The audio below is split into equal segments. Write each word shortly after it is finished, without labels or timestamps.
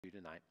you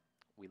tonight.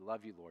 We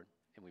love you, Lord,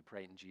 and we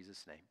pray in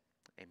Jesus' name.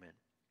 Amen.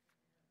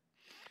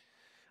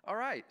 All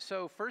right,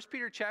 so 1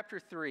 Peter chapter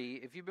 3,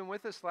 if you've been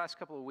with us the last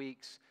couple of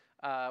weeks,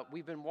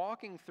 we've been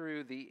walking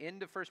through the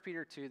end of 1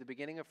 Peter 2, the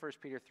beginning of 1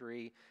 Peter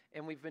 3,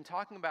 and we've been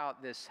talking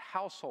about this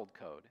household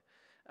code.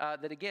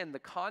 That again, the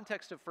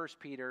context of 1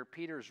 Peter,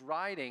 Peter's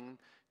writing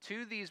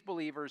to these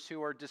believers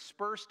who are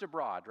dispersed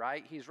abroad,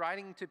 right? He's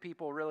writing to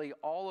people really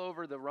all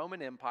over the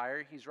Roman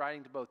Empire. He's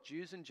writing to both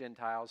Jews and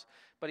Gentiles,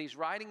 but he's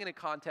writing in a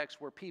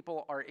context where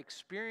people are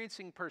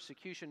experiencing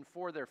persecution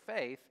for their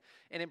faith,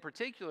 and in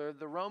particular,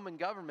 the Roman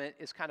government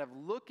is kind of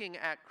looking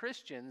at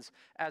Christians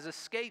as a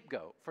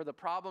scapegoat for the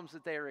problems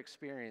that they are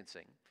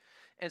experiencing.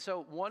 And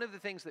so one of the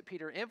things that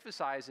Peter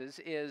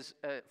emphasizes is,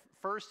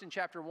 first in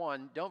chapter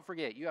 1, don't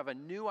forget, you have a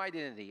new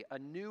identity, a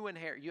new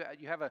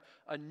you have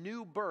a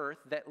new birth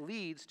that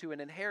leads to an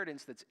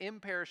inheritance that's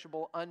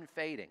imperishable,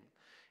 unfading.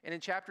 And in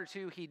chapter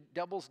 2, he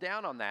doubles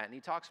down on that, and he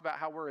talks about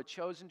how we're a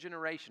chosen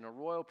generation, a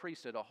royal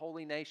priesthood, a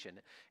holy nation.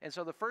 And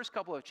so the first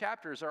couple of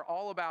chapters are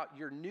all about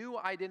your new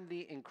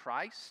identity in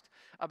Christ,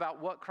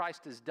 about what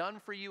Christ has done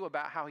for you,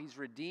 about how he's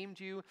redeemed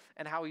you,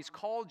 and how he's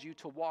called you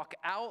to walk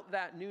out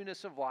that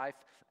newness of life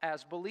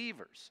as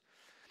believers.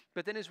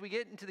 But then as we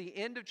get into the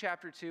end of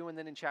chapter 2 and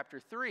then in chapter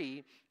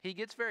 3, he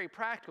gets very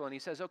practical and he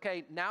says,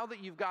 okay, now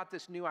that you've got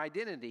this new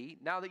identity,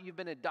 now that you've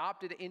been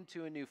adopted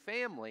into a new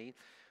family,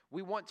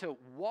 we want to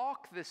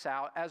walk this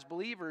out as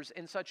believers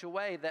in such a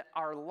way that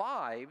our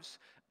lives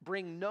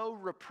bring no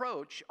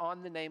reproach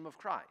on the name of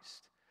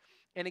Christ.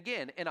 And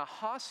again, in a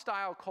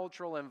hostile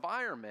cultural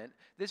environment,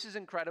 this is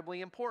incredibly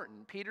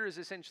important. Peter is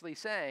essentially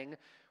saying,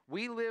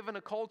 we live in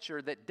a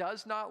culture that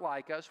does not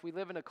like us. We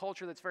live in a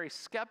culture that's very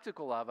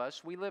skeptical of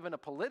us. We live in a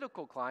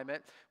political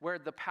climate where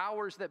the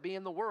powers that be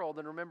in the world,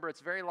 and remember,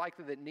 it's very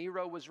likely that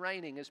Nero was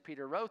reigning as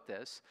Peter wrote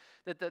this,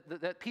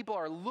 that people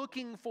are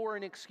looking for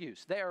an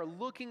excuse. They are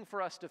looking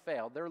for us to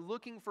fail. They're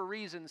looking for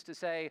reasons to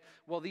say,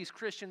 well, these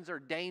Christians are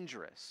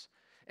dangerous.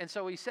 And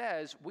so he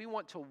says, we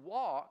want to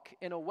walk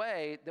in a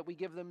way that we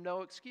give them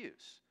no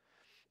excuse.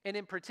 And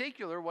in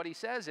particular, what he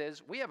says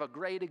is, we have a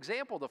great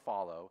example to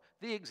follow,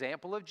 the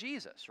example of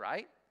Jesus,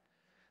 right?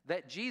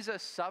 That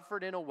Jesus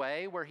suffered in a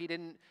way where he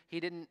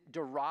didn't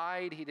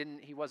deride,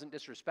 he wasn't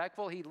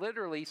disrespectful. He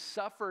literally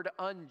suffered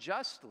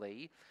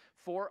unjustly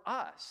for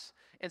us.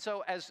 And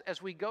so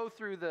as we go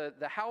through the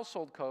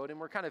household code, and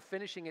we're kind of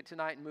finishing it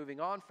tonight and moving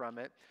on from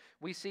it,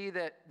 we see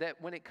that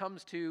when it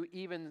comes to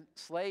even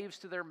slaves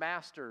to their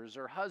masters,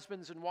 or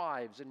husbands and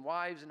wives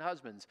and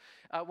husbands,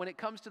 when it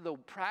comes to the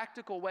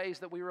practical ways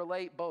that we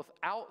relate both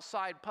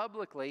outside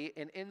publicly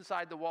and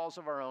inside the walls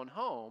of our own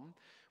home,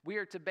 we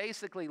are to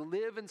basically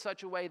live in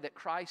such a way that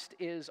Christ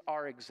is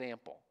our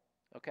example,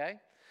 okay?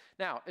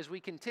 Now, as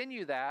we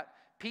continue that,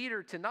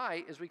 Peter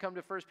tonight, as we come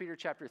to 1 Peter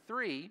chapter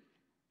 3,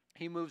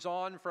 he moves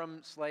on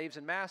from slaves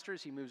and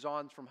masters, he moves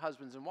on from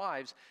husbands and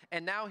wives,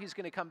 and now he's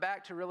going to come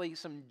back to really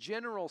some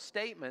general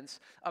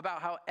statements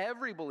about how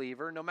every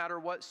believer, no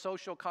matter what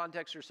social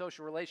context or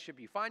social relationship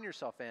you find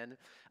yourself in,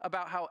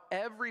 about how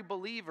every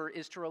believer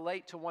is to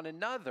relate to one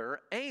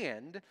another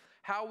and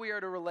how we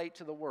are to relate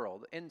to the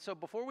world. And so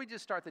before we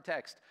just start the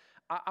text,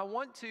 I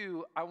want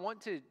to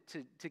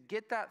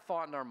get that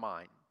thought in our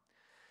mind,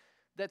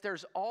 that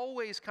there's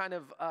always kind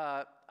of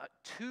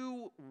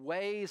two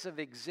ways of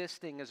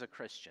existing as a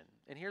Christian.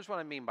 And here's what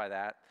I mean by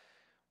that.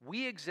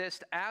 We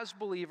exist as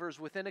believers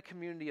within a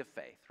community of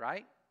faith,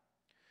 right?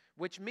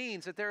 Which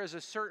means that there is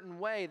a certain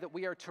way that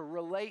we are to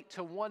relate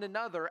to one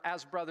another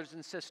as brothers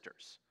and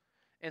sisters.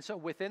 And so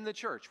within the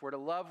church, we're to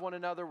love one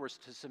another, we're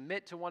to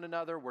submit to one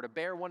another, we're to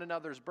bear one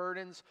another's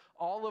burdens.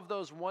 All of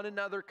those one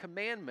another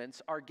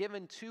commandments are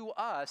given to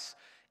us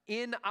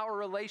in our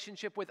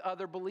relationship with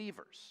other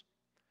believers.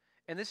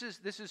 And this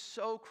is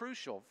so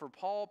crucial for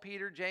Paul,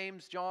 Peter,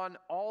 James, John,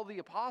 all the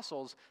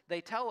apostles. They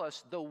tell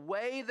us the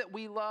way that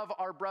we love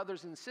our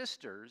brothers and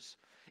sisters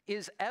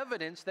is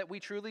evidence that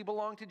we truly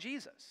belong to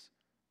Jesus.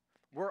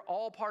 We're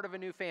all part of a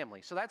new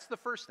family. So that's the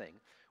first thing.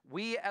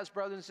 We as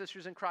brothers and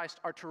sisters in Christ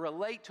are to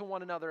relate to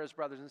one another as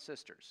brothers and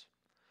sisters.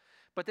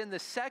 But then the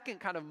second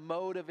kind of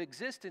mode of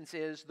existence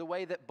is the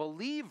way that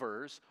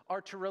believers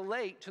are to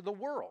relate to the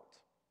world.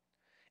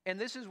 And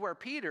this is where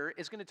Peter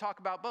is going to talk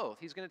about both.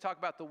 He's going to talk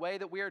about the way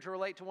that we are to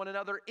relate to one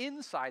another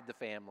inside the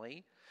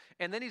family,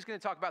 and then he's going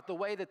to talk about the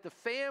way that the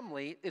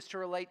family is to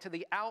relate to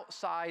the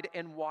outside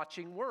and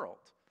watching world.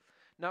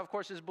 Now, of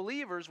course, as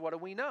believers, what do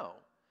we know?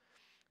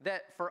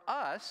 That for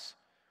us,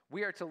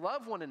 we are to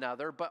love one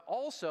another, but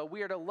also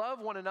we are to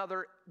love one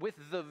another with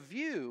the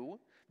view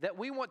that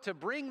we want to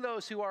bring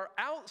those who are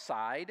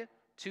outside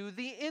to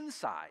the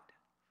inside.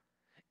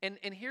 And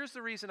here's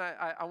the reason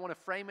I want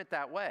to frame it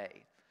that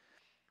way.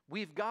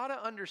 We've got to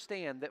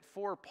understand that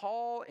for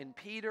Paul and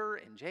Peter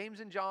and James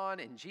and John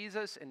and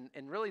Jesus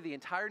and really the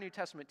entire New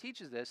Testament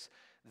teaches this,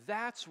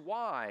 that's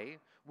why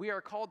we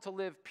are called to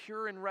live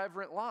pure and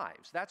reverent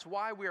lives. That's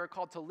why we are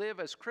called to live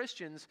as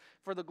Christians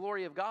for the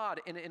glory of God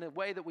in a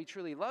way that we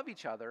truly love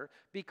each other,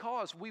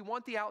 because we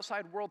want the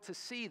outside world to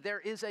see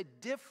there is a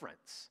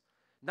difference.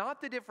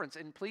 Not the difference,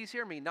 and please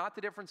hear me, not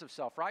the difference of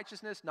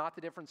self-righteousness, not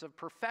the difference of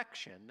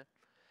perfection,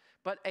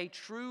 but a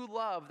true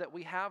love that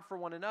we have for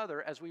one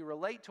another as we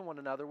relate to one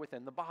another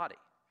within the body.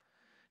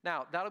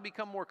 Now, that'll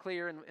become more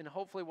clear, and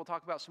hopefully we'll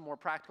talk about some more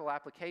practical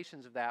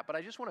applications of that, but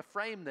I just want to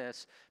frame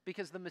this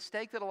because the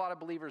mistake that a lot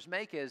of believers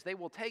make is they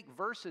will take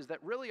verses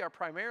that really are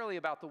primarily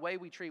about the way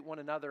we treat one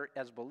another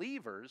as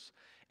believers,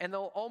 and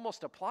they'll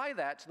almost apply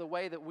that to the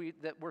way that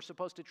we're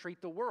supposed to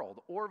treat the world,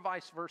 or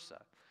vice versa.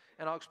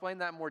 And I'll explain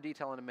that in more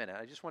detail in a minute.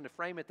 I just wanted to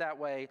frame it that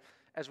way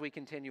as we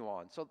continue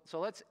on. So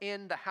let's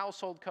end the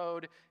household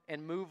code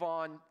and move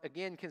on,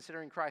 again,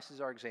 considering Christ as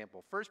our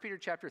example. 1 Peter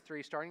chapter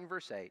 3, starting in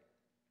verse 8.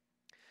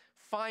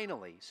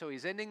 Finally, so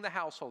he's ending the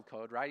household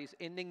code, right? He's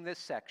ending this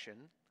section.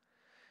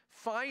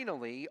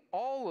 Finally,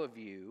 all of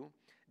you,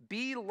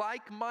 be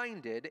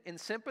like-minded and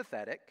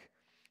sympathetic,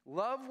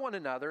 love one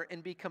another,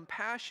 and be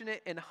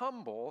compassionate and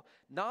humble,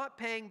 not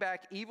paying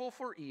back evil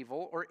for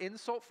evil or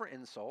insult for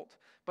insult,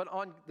 but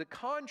on the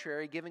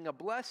contrary, giving a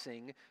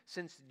blessing,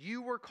 since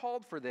you were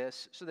called for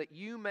this, so that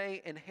you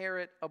may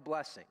inherit a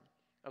blessing.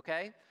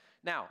 Okay?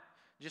 Now,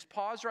 just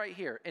pause right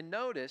here and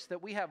notice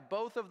that we have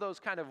both of those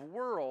kind of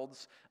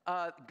worlds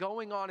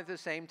going on at the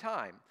same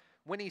time.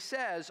 When he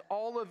says,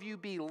 all of you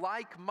be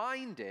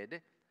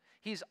like-minded,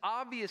 he's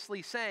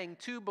obviously saying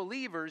to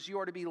believers, you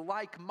are to be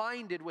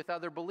like-minded with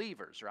other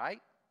believers,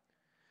 right?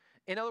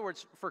 In other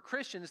words, for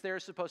Christians, there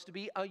is supposed to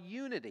be a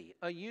unity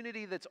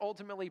that's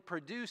ultimately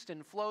produced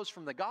and flows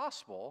from the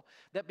gospel,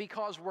 that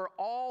because we're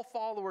all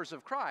followers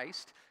of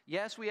Christ,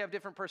 yes, we have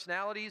different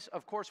personalities,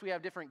 of course we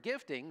have different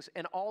giftings,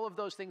 and all of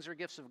those things are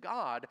gifts of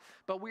God,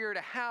 but we are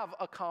to have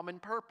a common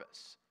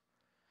purpose.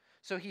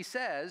 So he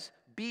says,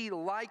 be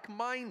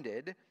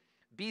like-minded,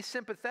 be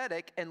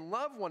sympathetic, and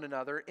love one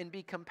another, and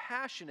be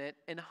compassionate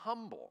and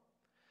humble.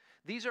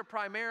 These are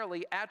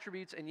primarily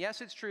attributes, and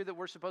yes, it's true that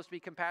we're supposed to be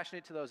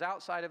compassionate to those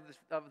outside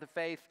of the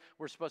faith.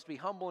 We're supposed to be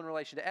humble in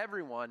relation to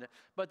everyone,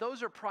 but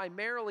those are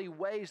primarily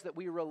ways that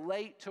we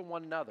relate to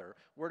one another.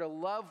 We're to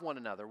love one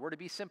another. We're to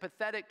be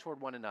sympathetic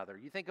toward one another.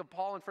 You think of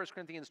Paul in 1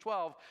 Corinthians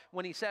 12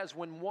 when he says,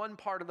 when one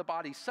part of the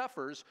body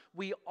suffers,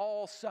 we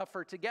all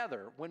suffer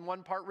together. When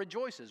one part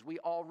rejoices, we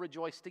all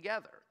rejoice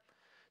together.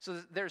 So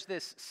there's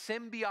this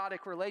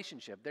symbiotic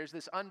relationship. There's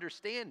this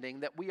understanding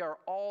that we are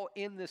all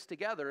in this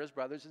together as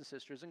brothers and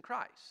sisters in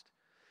Christ.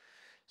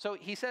 So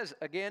he says,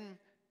 again,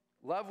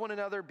 love one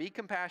another, be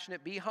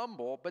compassionate, be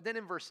humble. But then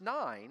in verse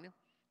 9,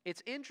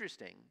 it's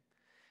interesting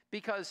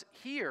because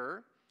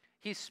here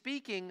he's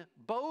speaking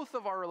both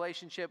of our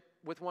relationship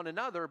with one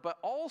another, but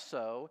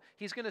also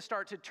he's going to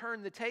start to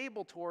turn the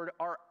table toward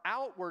our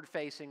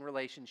outward-facing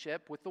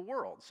relationship with the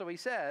world. So he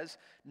says,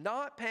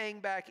 not paying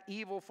back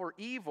evil for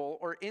evil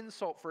or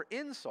insult for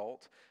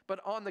insult, but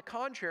on the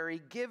contrary,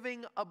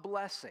 giving a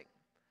blessing.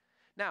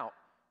 Now,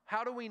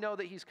 how do we know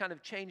that he's kind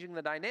of changing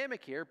the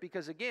dynamic here?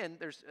 Because again,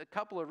 there's a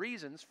couple of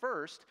reasons.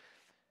 First,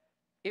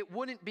 it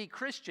wouldn't be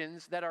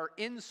Christians that are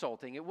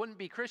insulting. It wouldn't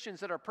be Christians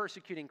that are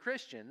persecuting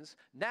Christians.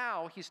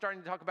 Now he's starting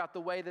to talk about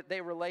the way that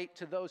they relate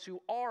to those who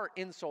are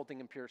insulting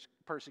and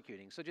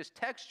persecuting. So just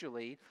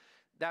textually,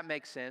 that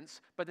makes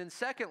sense. But then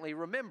secondly,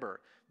 remember,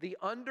 the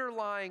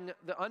underlying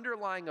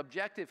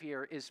objective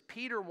here is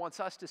Peter wants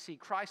us to see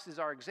Christ as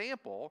our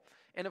example.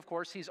 And of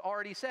course, he's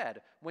already said,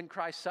 when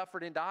Christ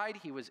suffered and died,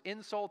 he was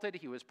insulted,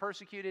 he was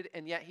persecuted,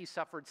 and yet he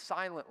suffered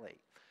silently.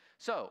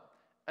 So,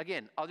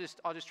 again, I'll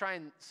just try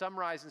and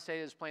summarize and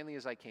say it as plainly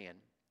as I can.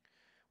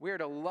 We are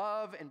to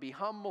love and be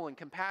humble and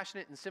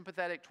compassionate and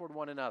sympathetic toward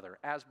one another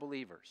as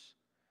believers.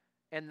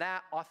 And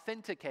that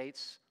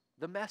authenticates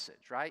the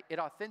message, right? It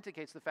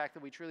authenticates the fact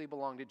that we truly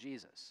belong to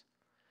Jesus.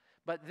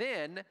 But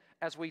then,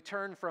 as we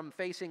turn from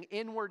facing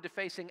inward to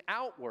facing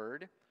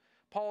outward,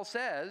 Paul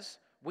says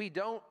we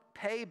don't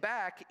pay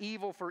back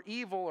evil for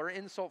evil or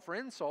insult for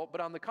insult,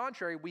 but on the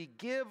contrary, we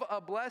give a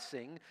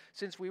blessing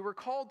since we were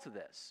called to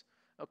this,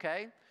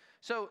 okay?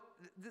 So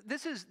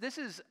this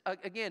is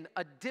again,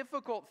 a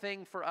difficult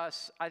thing for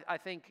us, I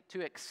think,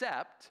 to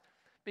accept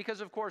because,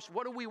 of course,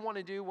 what do we want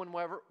to do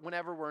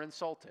whenever we're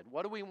insulted?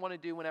 What do we want to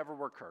do whenever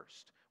we're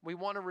cursed? We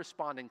want to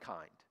respond in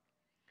kind.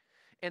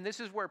 And this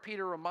is where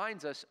Peter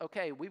reminds us,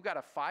 okay, we've got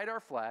to fight our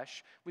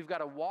flesh. We've got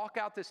to walk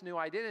out this new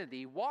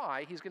identity.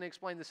 Why? He's going to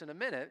explain this in a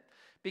minute.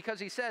 Because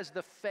he says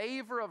the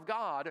favor of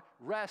God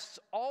rests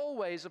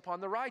always upon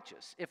the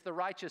righteous. If the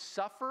righteous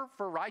suffer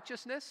for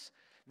righteousness,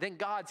 then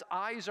God's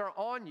eyes are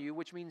on you,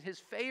 which means his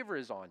favor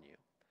is on you.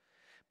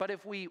 But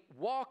if we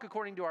walk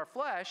according to our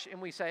flesh and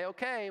we say,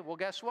 okay, well,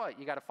 guess what?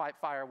 You got to fight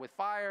fire with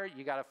fire.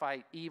 You got to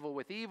fight evil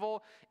with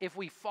evil. If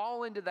we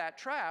fall into that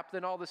trap,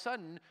 then all of a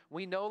sudden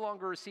we no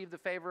longer receive the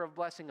favor of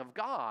blessing of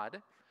God.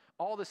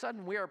 All of a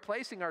sudden we are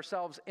placing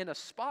ourselves in a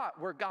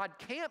spot where God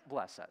can't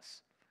bless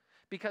us.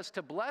 Because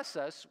to bless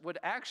us would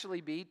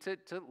actually be to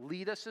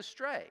lead us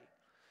astray.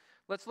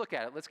 Let's look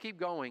at it. Let's keep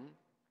going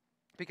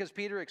because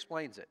Peter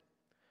explains it.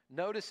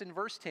 Notice in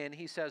verse 10,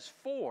 he says,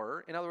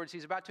 for, in other words,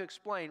 he's about to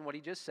explain what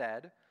he just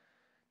said,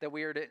 that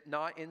we are to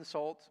not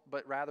insult,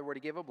 but rather we're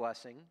to give a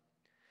blessing.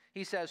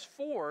 He says,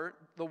 for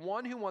the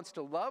one who wants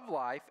to love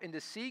life and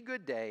to see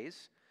good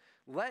days,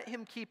 Let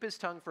him keep his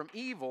tongue from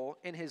evil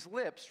and his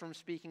lips from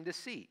speaking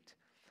deceit.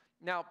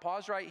 Now,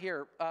 pause right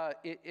here.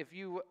 If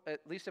you, at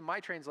least in my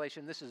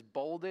translation, this is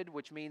bolded,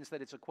 which means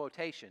that it's a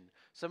quotation.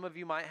 Some of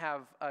you might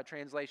have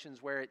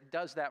translations where it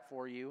does that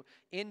for you,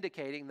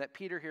 indicating that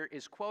Peter here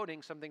is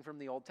quoting something from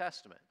the Old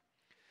Testament.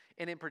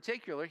 And in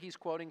particular, he's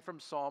quoting from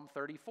Psalm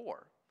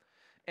 34.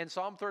 And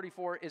Psalm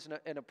 34 is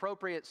an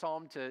appropriate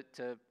psalm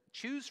to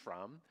choose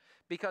from,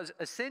 because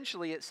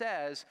essentially it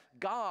says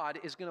God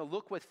is going to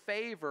look with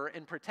favor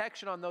and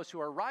protection on those who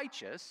are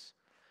righteous,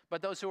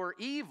 but those who are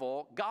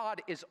evil,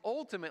 God is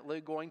ultimately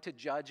going to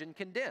judge and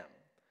condemn.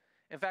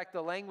 In fact,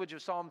 the language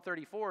of Psalm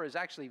 34 is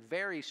actually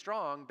very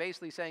strong,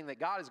 basically saying that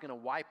God is going to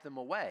wipe them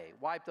away,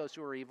 wipe those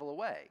who are evil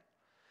away.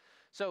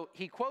 So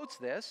he quotes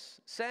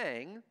this,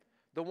 saying,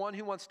 the one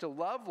who wants to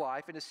love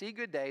life and to see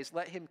good days,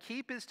 let him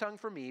keep his tongue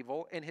from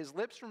evil and his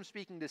lips from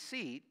speaking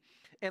deceit,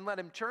 and let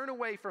him turn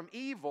away from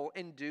evil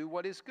and do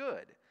what is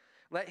good.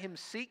 Let him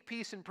seek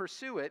peace and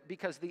pursue it,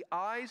 because the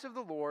eyes of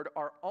the Lord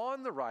are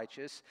on the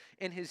righteous,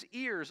 and his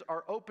ears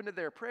are open to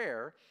their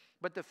prayer,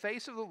 but the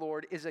face of the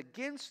Lord is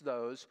against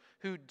those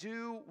who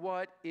do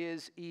what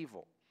is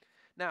evil.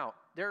 Now,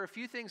 there are a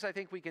few things I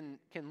think we can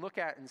look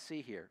at and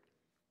see here.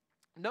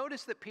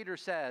 Notice that Peter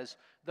says,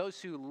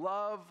 those who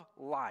love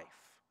life.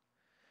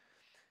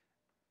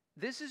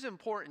 This is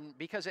important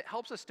because it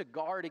helps us to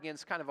guard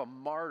against kind of a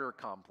martyr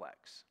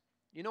complex.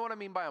 You know what I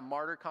mean by a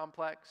martyr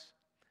complex?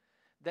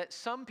 That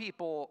some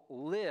people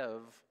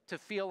live to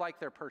feel like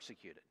they're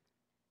persecuted.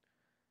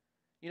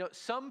 You know,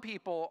 some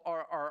people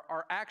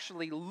are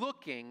actually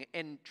looking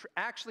and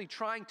actually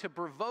trying to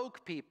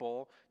provoke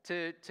people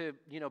to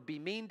be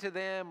mean to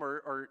them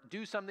or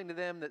do something to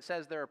them that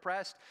says they're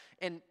oppressed.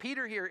 And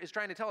Peter here is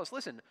trying to tell us,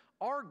 listen,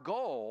 our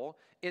goal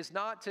is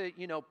not to,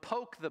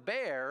 poke the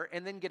bear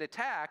and then get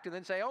attacked and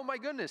then say, oh my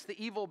goodness,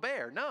 the evil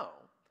bear. No.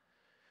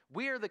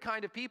 We are the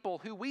kind of people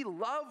who we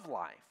love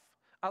life.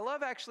 I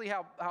love actually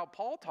how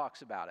Paul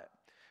talks about it.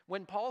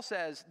 When Paul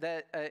says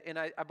that, and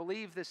I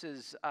believe this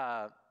is,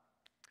 oh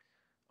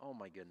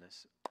my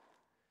goodness.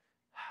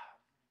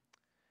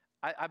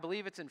 I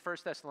believe it's in 1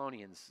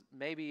 Thessalonians,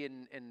 maybe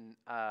in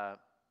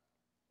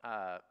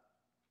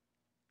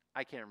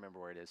I can't remember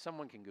where it is.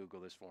 Someone can Google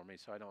this for me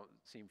so I don't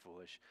seem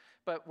foolish.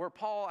 But where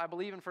Paul, I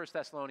believe in 1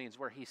 Thessalonians,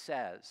 where he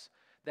says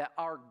that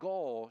our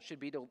goal should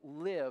be to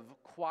live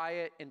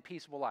quiet and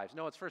peaceable lives.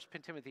 No, it's 1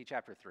 Timothy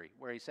chapter 3,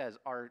 where he says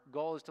our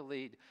goal is to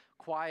lead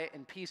quiet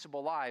and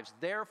peaceable lives.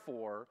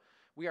 Therefore,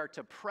 we are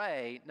to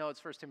pray. No,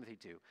 it's 1 Timothy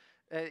 2.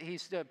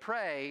 He's to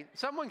pray.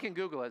 Someone can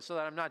Google it so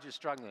that I'm not just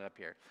struggling up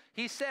here.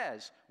 He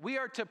says, we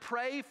are to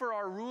pray for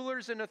our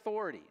rulers and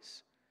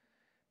authorities,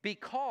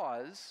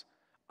 because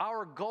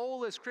our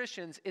goal as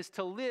Christians is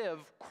to live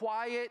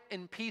quiet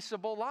and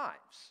peaceable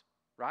lives,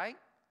 right?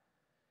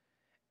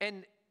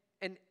 And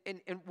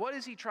what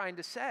is he trying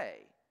to say?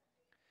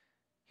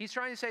 He's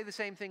trying to say the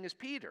same thing as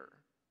Peter.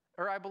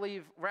 Or I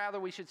believe, rather,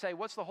 we should say,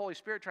 what's the Holy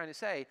Spirit trying to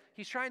say?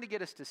 He's trying to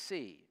get us to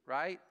see,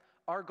 right?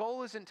 Our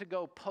goal isn't to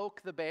go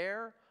poke the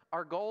bear.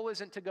 Our goal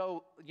isn't to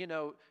go,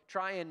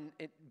 try and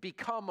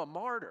become a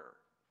martyr.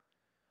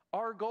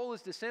 Our goal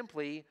is to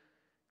simply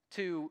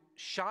to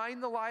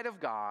shine the light of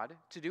God,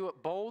 to do it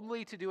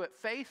boldly, to do it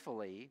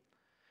faithfully,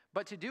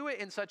 but to do it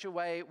in such a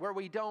way where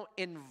we don't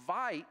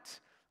invite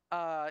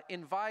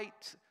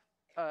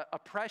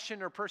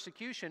oppression or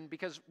persecution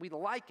because we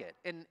like it.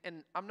 And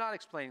I'm not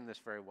explaining this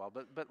very well,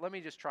 but let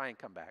me just try and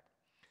come back.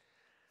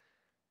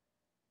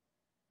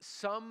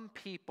 Some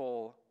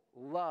people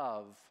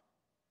love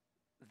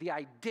the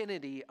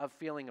identity of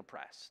feeling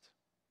oppressed.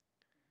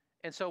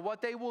 And so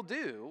what they will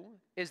do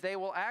is they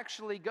will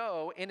actually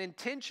go and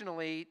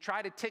intentionally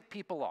try to tick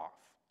people off.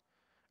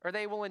 Or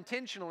they will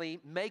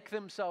intentionally make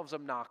themselves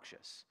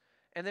obnoxious.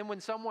 And then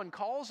when someone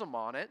calls them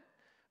on it,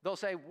 they'll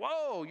say,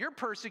 whoa, you're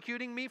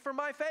persecuting me for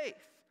my faith.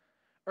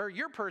 Or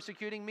you're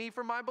persecuting me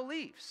for my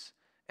beliefs.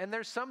 And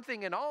there's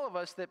something in all of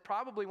us that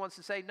probably wants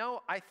to say,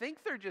 no, I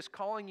think they're just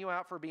calling you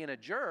out for being a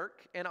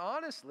jerk. And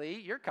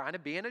honestly, you're kind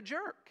of being a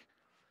jerk.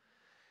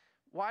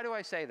 Why do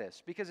I say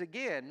this? Because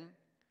again,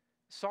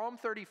 Psalm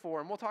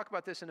 34, and we'll talk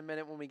about this in a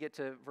minute when we get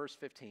to verse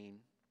 15.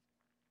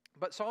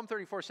 But Psalm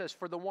 34 says,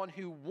 for the one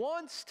who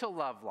wants to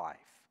love life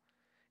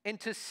and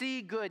to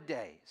see good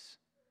days,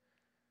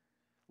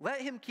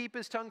 let him keep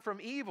his tongue from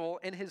evil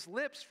and his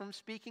lips from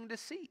speaking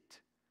deceit.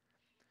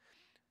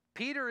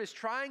 Peter is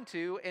trying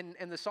to, and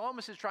the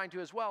psalmist is trying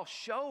to as well,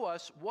 show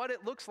us what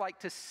it looks like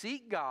to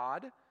seek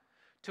God,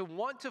 to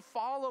want to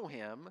follow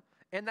him.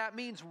 And that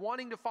means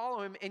wanting to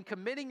follow him and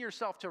committing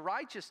yourself to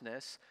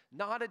righteousness,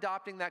 not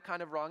adopting that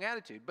kind of wrong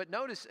attitude. But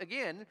notice,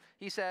 again,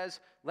 he says,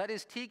 let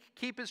his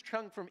keep his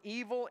tongue from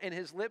evil and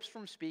his lips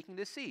from speaking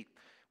deceit.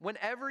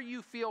 Whenever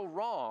you feel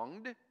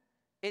wronged,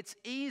 it's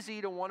easy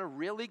to want to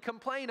really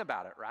complain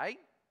about it, right?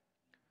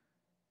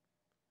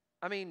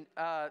 I mean,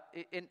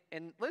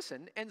 and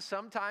listen, and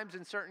sometimes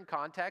in certain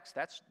contexts,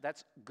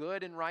 that's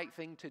good and right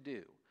thing to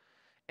do.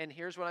 And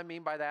here's what I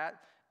mean by that.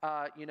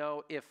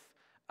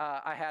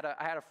 I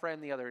had a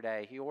friend the other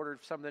day. He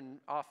ordered something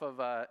off of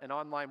an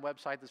online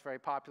website that's very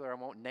popular. I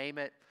won't name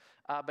it.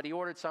 But he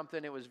ordered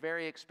something. It was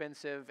very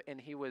expensive,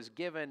 and he was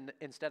given,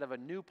 instead of a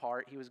new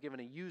part, he was given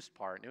a used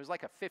part. And it was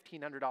like a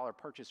 $1,500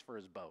 purchase for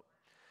his boat.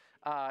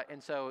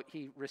 And so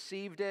he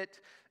received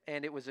it,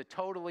 and it was a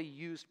totally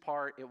used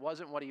part. It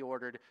wasn't what he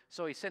ordered.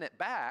 So he sent it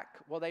back.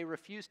 Well, they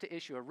refused to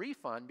issue a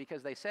refund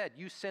because they said,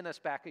 you sent us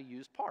back a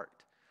used part.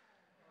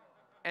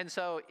 And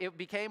so it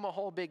became a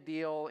whole big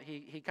deal.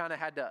 He kind of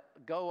had to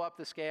go up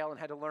the scale and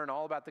had to learn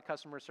all about the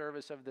customer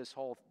service of this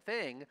whole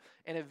thing.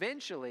 And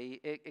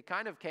eventually, it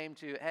kind of came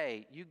to,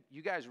 hey,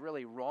 you guys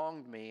really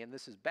wronged me, and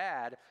this is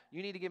bad.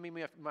 You need to give me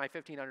my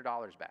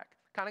 $1,500 back.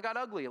 Kind of got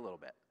ugly a little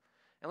bit.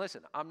 And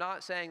listen, I'm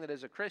not saying that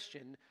as a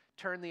Christian,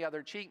 turn the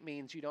other cheek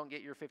means you don't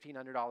get your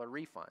 $1,500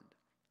 refund,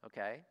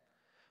 okay?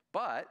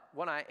 But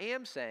what I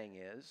am saying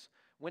is,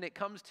 when it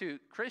comes to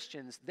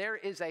Christians, there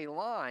is a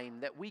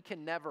line that we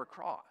can never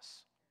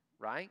cross.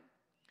 Right?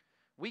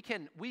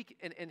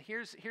 And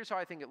here's how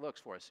I think it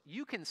looks for us.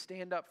 You can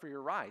stand up for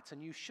your rights,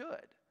 and you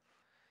should.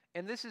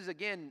 And this is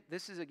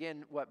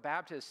again what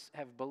Baptists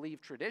have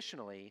believed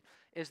traditionally,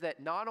 is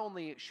that not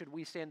only should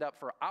we stand up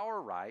for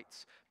our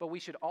rights, but we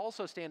should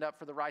also stand up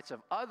for the rights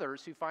of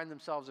others who find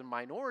themselves in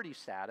minority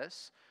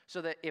status,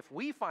 so that if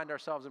we find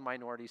ourselves in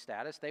minority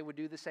status, they would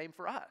do the same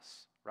for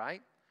us,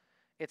 right?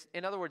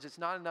 In other words, it's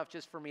not enough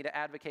just for me to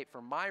advocate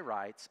for my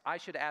rights. I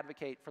should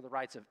advocate for the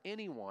rights of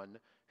anyone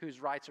whose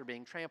rights are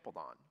being trampled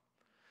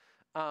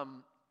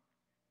on.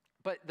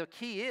 But the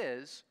key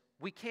is,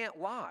 we can't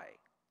lie.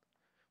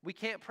 We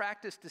can't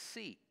practice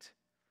deceit.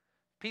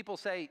 People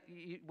say,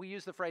 we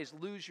use the phrase,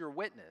 lose your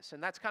witness,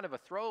 and that's kind of a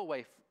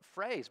throwaway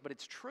phrase, but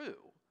it's true.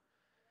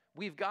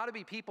 We've got to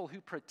be people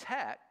who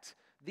protect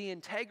the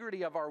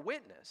integrity of our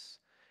witness.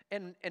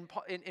 And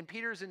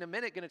Peter's in a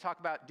minute going to talk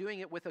about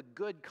doing it with a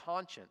good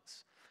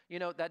conscience. You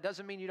know, that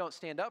doesn't mean you don't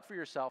stand up for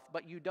yourself,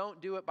 but you don't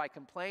do it by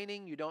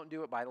complaining, you don't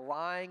do it by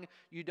lying,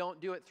 you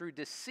don't do it through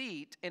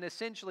deceit and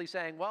essentially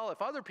saying, well,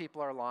 if other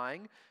people are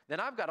lying, then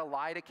I've got to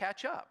lie to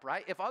catch up,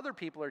 right? If other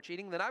people are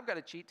cheating, then I've got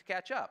to cheat to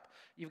catch up.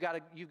 You've got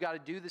to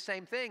do the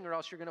same thing or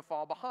else you're going to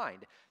fall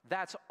behind.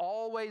 That's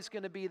always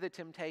going to be the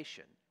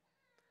temptation.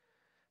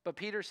 But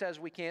Peter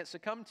says we can't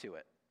succumb to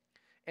it.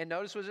 And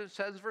notice what it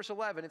says in verse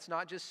 11. It's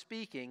not just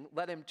speaking.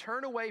 Let him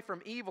turn away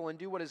from evil and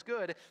do what is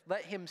good.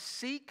 Let him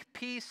seek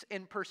peace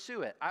and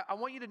pursue it. I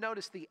want you to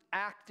notice the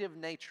active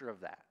nature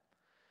of that.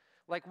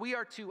 Like, we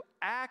are to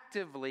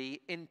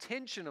actively,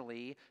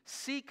 intentionally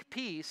seek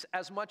peace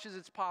as much as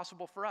it's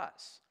possible for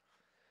us.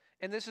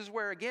 And this is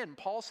where, again,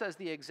 Paul says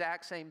the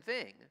exact same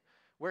thing,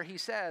 where he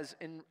says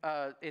in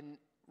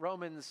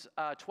Romans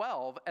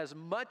 12, as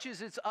much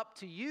as it's up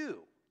to you,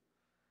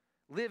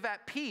 live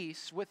at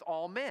peace with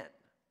all men.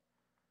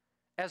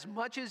 As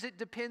much as it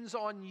depends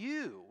on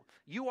you,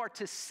 you are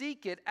to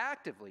seek it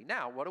actively.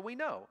 Now, what do we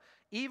know?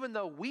 Even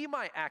though we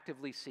might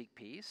actively seek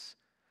peace,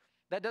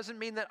 that doesn't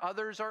mean that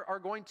others are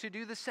going to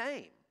do the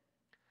same.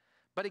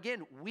 But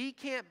again, we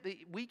can't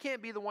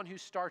be the one who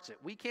starts it.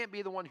 We can't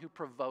be the one who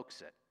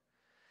provokes it.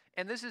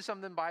 And this is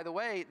something, by the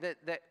way,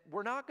 that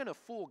we're not going to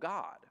fool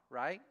God,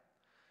 right?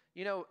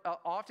 You know,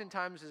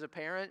 oftentimes as a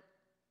parent,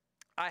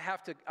 I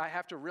have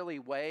to really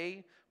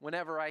weigh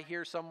whenever I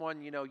hear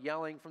someone,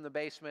 yelling from the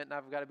basement, and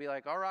I've got to be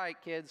like, all right,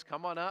 kids,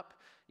 come on up,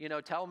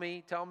 tell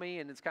me,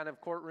 and it's kind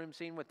of courtroom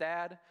scene with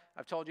Dad.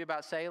 I've told you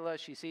about Selah.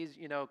 She sees,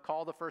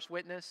 call the first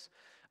witness.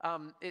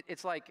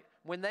 It's like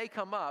when they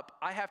come up,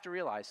 I have to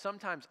realize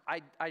sometimes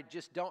I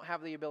just don't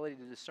have the ability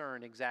to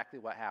discern exactly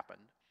what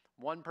happened.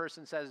 One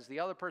person says it's the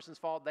other person's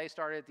fault, they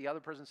started it. The other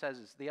person says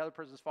it's the other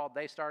person's fault,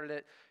 they started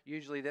it.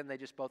 Usually then they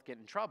just both get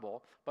in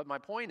trouble. But my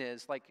point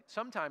is, like,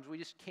 sometimes we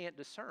just can't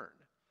discern.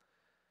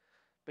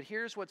 But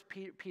here's what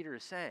Peter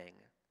is saying.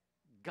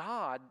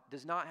 God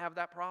does not have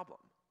that problem.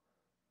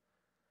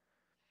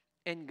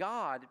 And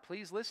God,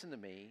 please listen to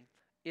me,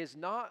 is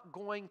not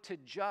going to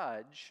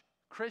judge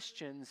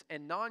Christians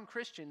and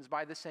non-Christians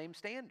by the same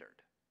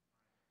standard.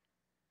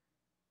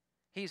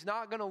 He's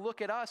not going to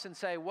look at us and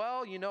say,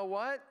 well, you know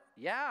what?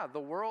 Yeah, the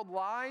world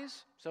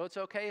lies, so it's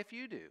okay if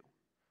you do.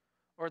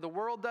 Or the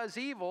world does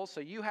evil,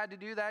 so you had to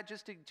do that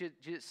just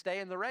to stay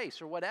in the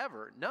race or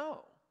whatever.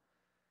 No.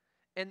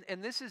 And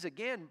this is,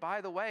 again,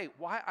 by the way,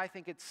 why I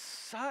think it's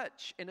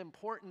such an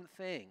important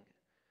thing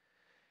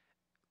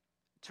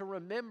to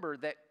remember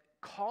that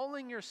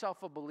calling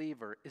yourself a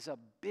believer is a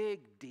big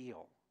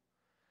deal.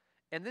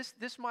 And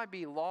this might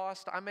be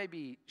lost. I may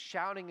be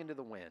shouting into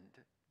the wind.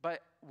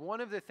 But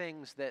one of the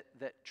things that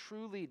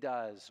truly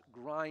does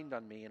grind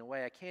on me in a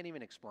way I can't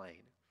even explain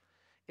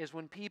is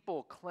when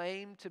people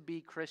claim to be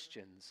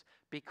Christians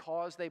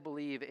because they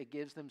believe it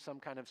gives them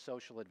some kind of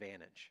social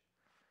advantage.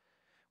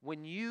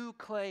 When you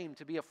claim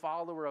to be a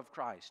follower of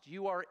Christ,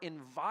 you are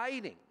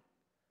inviting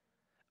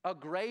a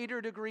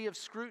greater degree of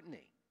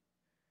scrutiny.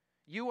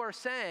 You are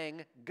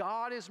saying,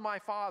 God is my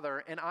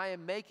Father, and I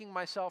am making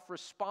myself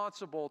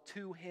responsible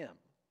to Him.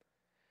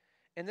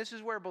 And this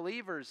is where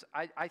believers,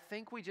 I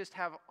think we just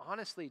have,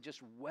 honestly,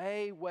 just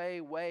way,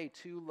 way, way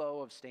too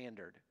low of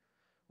standard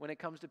when it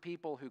comes to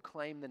people who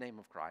claim the name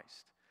of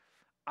Christ.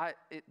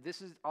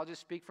 I'll just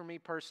speak for me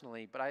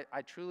personally, but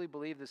I truly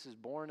believe this is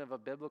born of a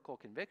biblical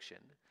conviction.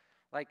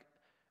 Like,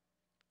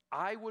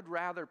 I would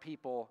rather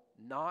people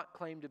not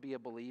claim to be a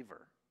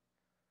believer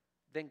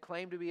than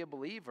claim to be a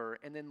believer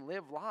and then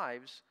live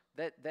lives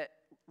that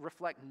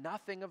reflect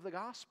nothing of the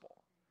gospel.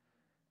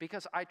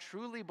 Because I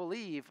truly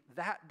believe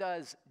that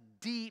does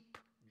deep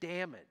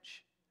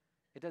damage.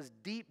 It does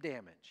deep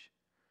damage.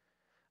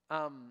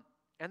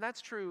 And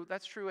that's true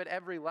at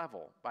every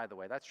level, by the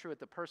way. That's true at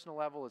the personal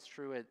level. It's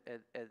true at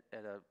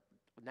a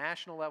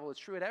national level. It's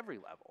true at every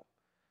level.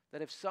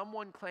 That if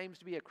someone claims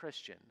to be a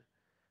Christian,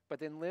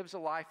 but then lives a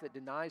life that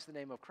denies the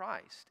name of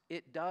Christ,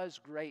 it does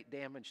great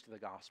damage to the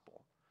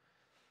gospel.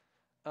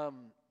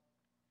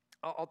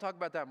 I'll talk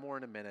about that more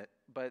in a minute,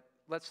 but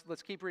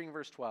let's keep reading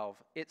verse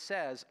 12. It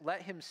says,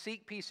 "Let him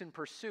seek peace and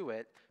pursue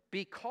it,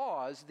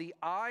 because the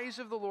eyes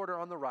of the Lord are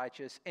on the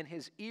righteous, and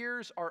his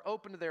ears are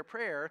open to their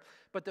prayer,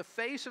 but the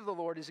face of the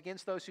Lord is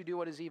against those who do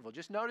what is evil."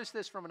 Just notice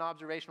this from an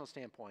observational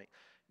standpoint.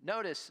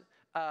 Notice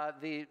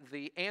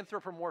the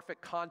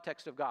anthropomorphic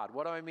context of God.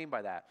 What do I mean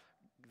by that?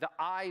 The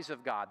eyes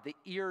of God, the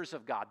ears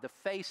of God, the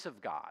face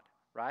of God,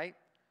 right?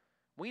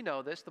 We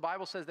know this. The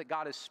Bible says that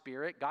God is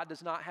spirit. God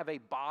does not have a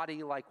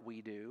body like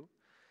we do.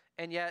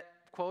 And yet,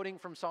 quoting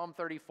from Psalm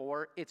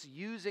 34, it's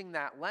using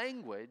that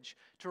language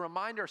to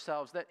remind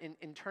ourselves that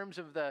in terms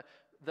of the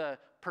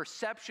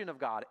perception of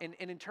God and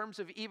in terms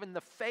of even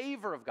the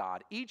favor of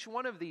God, each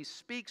one of these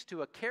speaks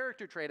to a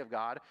character trait of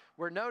God,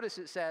 where notice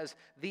it says,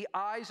 the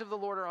eyes of the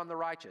Lord are on the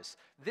righteous.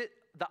 The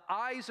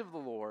eyes of the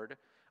Lord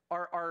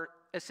are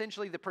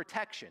essentially the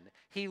protection.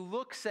 He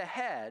looks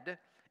ahead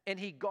and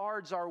he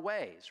guards our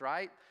ways,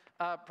 right?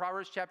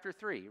 Proverbs chapter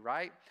 3,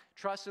 right?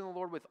 Trust in the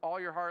Lord with all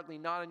your heart,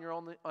 lean not on your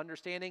own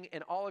understanding.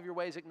 In all of your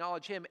ways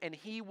acknowledge him, and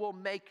he will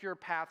make your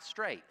path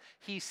straight.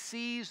 He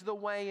sees the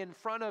way in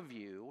front of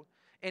you,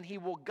 and he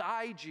will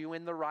guide you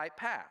in the right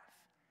path.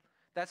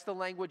 That's the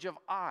language of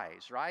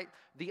eyes, right?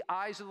 The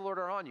eyes of the Lord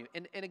are on you.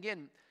 And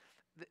again,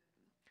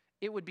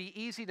 it would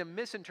be easy to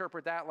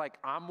misinterpret that like,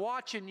 I'm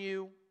watching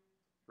you,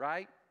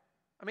 right?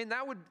 I mean,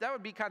 that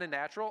would be kind of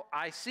natural.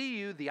 I see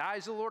you, the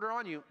eyes of the Lord are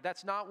on you.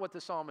 That's not what the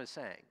psalm is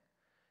saying.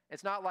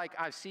 It's not like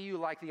I see you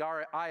like the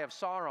eye of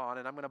Sauron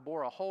and I'm going to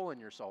bore a hole in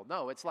your soul.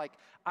 No, it's like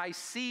I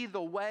see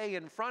the way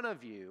in front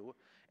of you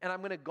and I'm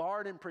going to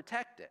guard and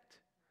protect it.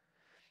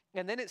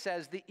 And then it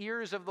says the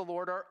ears of the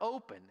Lord are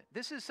open.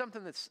 This is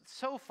something that's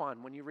so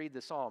fun when you read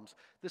the Psalms.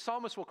 The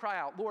psalmist will cry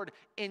out, Lord,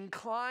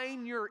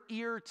 incline your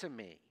ear to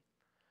me.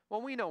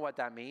 Well, we know what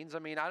that means. I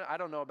mean, I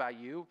don't know about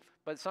you,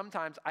 but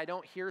sometimes I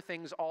don't hear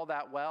things all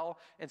that well.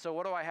 And so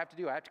what do I have to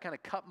do? I have to kind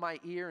of cup my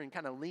ear and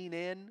kind of lean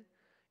in.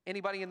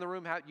 Anybody in the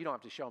room you don't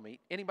have to show me.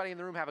 Anybody in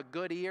the room have a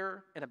good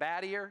ear and a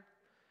bad ear?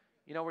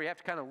 You know, where you have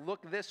to kind of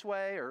look this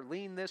way or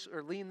lean this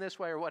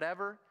way or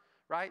whatever,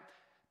 right?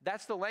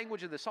 That's the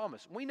language of the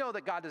psalmist. We know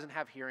that God doesn't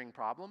have hearing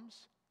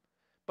problems,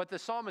 but the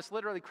psalmist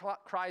literally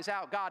cries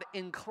out, God,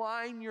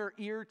 incline your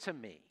ear to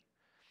me.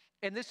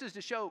 And this is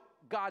to show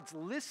God's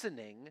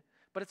listening,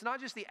 but it's not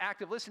just the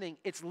act of listening,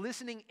 it's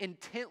listening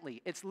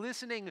intently. It's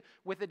listening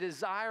with a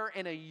desire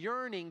and a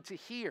yearning to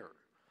hear.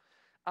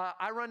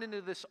 I run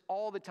into this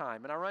all the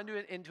time, and I run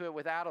into it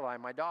with Adelaide,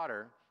 my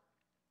daughter.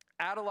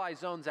 Adelaide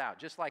zones out,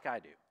 just like I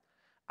do.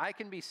 I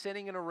can be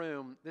sitting in a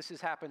room, this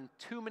has happened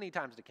too many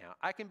times to count.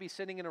 I can be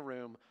sitting in a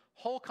room,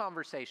 whole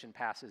conversation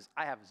passes,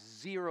 I have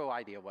zero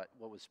idea what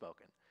was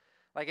spoken.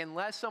 Like,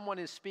 unless someone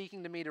is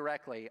speaking to me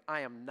directly,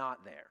 I am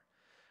not there.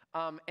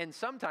 And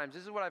sometimes,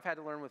 this is what I've had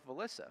to learn with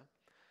Melissa.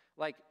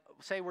 Like,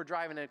 say we're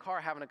driving in a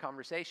car having a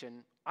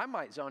conversation, I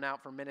might zone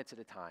out for minutes at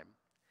a time.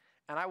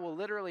 And I will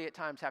literally at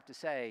times have to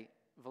say,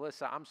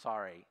 Melissa, I'm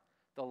sorry.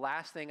 The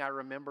last thing I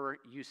remember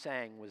you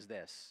saying was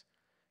this.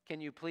 Can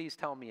you please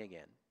tell me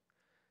again?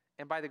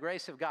 And by the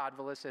grace of God,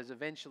 Melissa has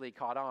eventually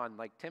caught on.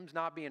 Like, he's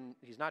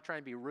not trying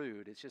to be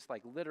rude. It's just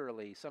like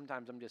literally,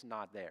 sometimes I'm just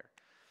not there.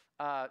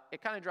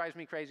 It kind of drives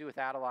me crazy with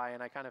Adelaide,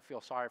 and I kind of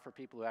feel sorry for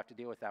people who have to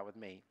deal with that with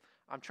me.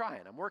 I'm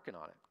trying. I'm working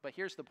on it. But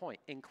here's the point.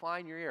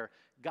 Incline your ear.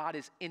 God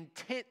is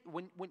intent.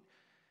 When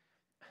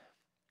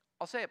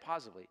I'll say it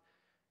positively.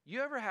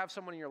 You ever have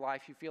someone in your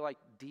life you feel like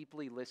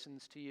deeply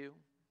listens to you?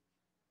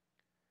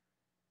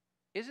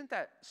 Isn't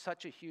that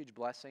such a huge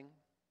blessing?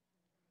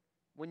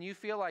 When you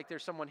feel like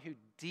there's someone who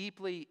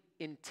deeply,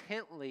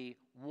 intently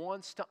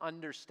wants to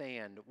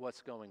understand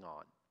what's going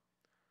on.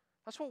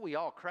 That's what we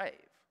all crave,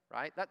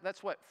 right?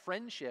 That's what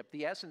friendship,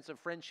 the essence of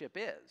friendship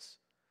is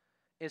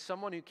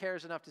someone who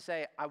cares enough to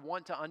say, I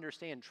want to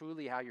understand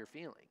truly how you're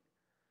feeling.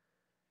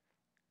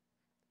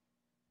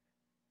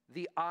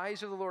 The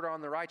eyes of the Lord are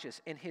on the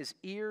righteous, and his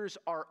ears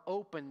are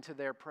open to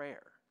their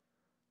prayer.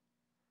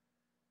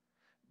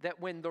 That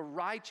when the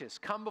righteous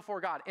come before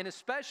God, and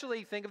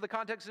especially think of the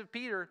context of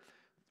Peter,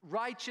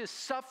 righteous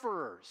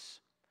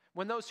sufferers,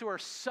 when those who are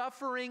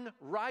suffering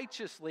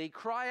righteously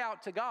cry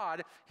out to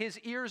God, his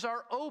ears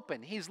are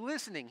open. He's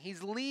listening.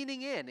 He's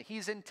leaning in.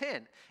 He's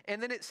intent.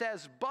 And then it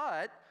says,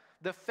 but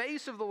The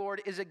face of the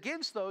Lord is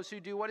against those who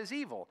do what is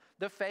evil.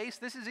 The face,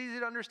 this is easy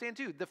to understand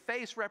too. The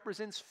face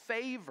represents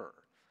favor.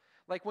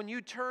 Like when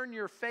you turn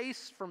your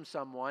face from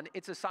someone,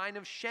 it's a sign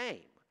of shame,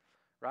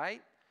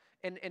 right?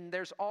 And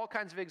there's all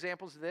kinds of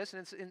examples of this,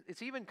 and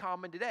it's even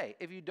common today.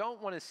 If you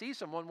don't want to see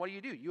someone, what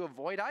do? You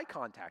avoid eye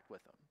contact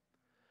with them.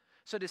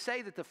 So to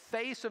say that the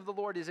face of the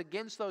Lord is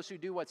against those who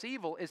do what's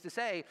evil is to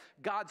say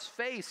God's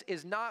face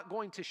is not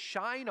going to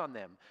shine on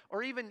them.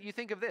 Or even, you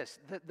think of this,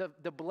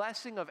 the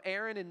blessing of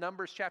Aaron in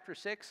Numbers chapter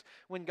 6,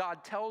 when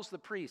God tells the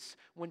priests,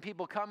 when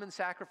people come and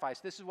sacrifice,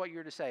 this is what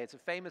you're to say. It's a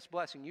famous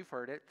blessing. You've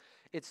heard it.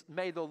 It's,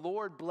 may the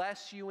Lord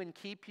bless you and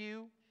keep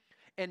you,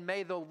 and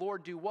may the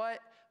Lord do what?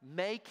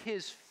 Make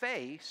his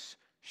face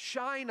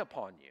shine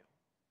upon you.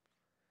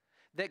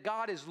 That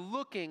God is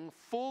looking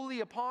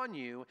fully upon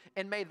you,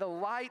 and may the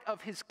light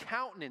of his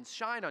countenance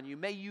shine on you.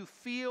 May you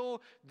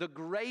feel the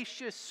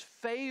gracious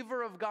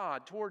favor of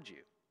God towards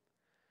you.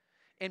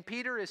 And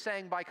Peter is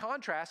saying, by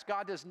contrast,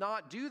 God does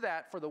not do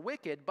that for the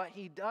wicked, but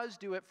he does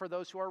do it for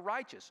those who are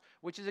righteous.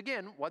 Which is,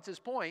 again, what's his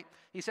point?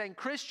 He's saying,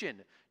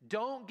 Christian,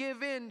 don't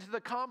give in to the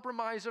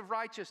compromise of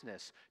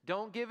righteousness.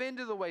 Don't give in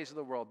to the ways of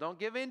the world. Don't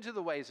give in to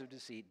the ways of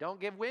deceit. Don't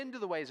give in to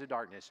the ways of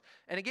darkness.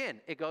 And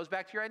again, it goes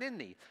back to your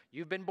identity.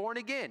 You've been born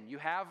again. You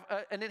have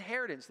an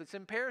inheritance that's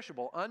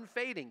imperishable,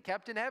 unfading,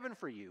 kept in heaven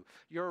for you.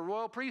 You're a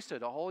royal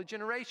priesthood, a holy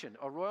generation,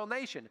 a royal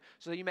nation,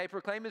 so that you may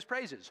proclaim his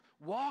praises.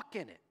 Walk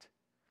in it.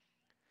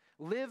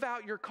 Live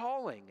out your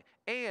calling.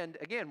 And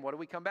again, what do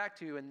we come back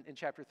to in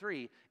chapter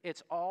 3?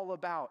 It's all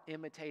about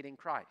imitating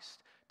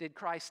Christ. Did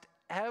Christ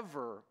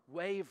ever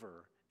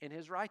waver in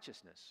his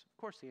righteousness? Of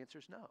course, the answer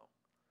is no.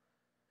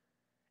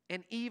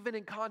 And even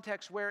in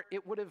contexts where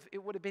it would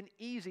have been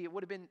easy, it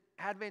would have been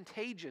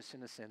advantageous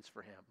in a sense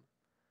for him,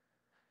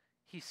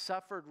 he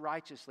suffered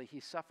righteously, he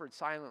suffered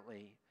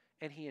silently,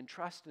 and he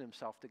entrusted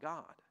himself to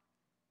God.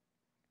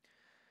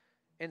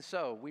 And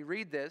so we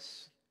read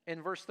this.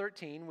 In verse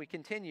 13, we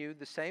continue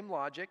the same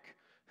logic.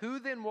 Who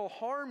then will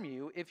harm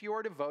you if you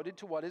are devoted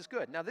to what is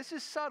good? Now, this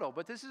is subtle,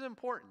 but this is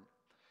important.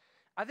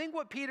 I think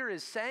what Peter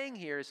is saying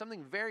here is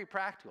something very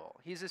practical.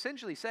 He's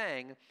essentially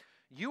saying,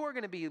 you are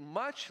going to be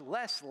much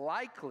less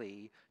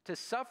likely to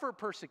suffer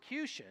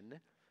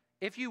persecution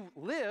if you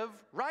live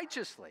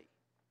righteously,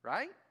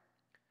 right?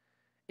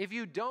 If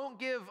you don't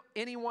give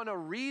anyone a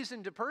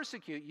reason to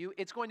persecute you,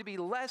 it's going to be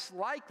less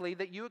likely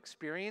that you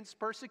experience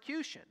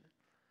persecution.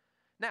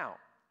 Now,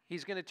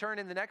 he's going to turn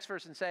in the next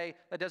verse and say,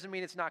 that doesn't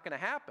mean it's not going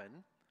to happen.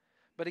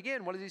 But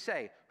again, what does he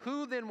say?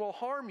 Who then will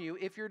harm you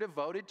if you're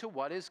devoted to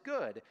what is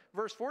good?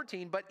 Verse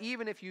 14, but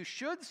even if you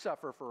should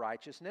suffer for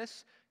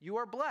righteousness, you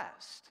are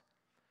blessed.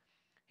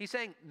 He's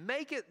saying,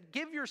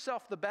 give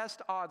yourself the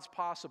best odds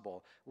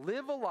possible.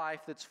 Live a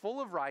life that's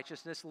full of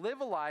righteousness.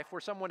 Live a life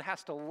where someone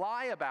has to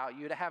lie about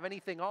you to have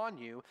anything on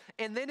you.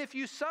 And then if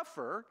you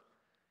suffer,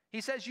 he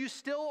says you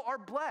still are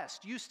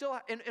blessed. You still,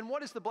 and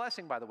what is the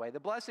blessing, by the way? The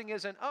blessing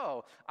isn't,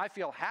 oh, I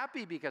feel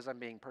happy because I'm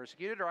being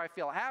persecuted, or I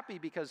feel happy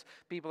because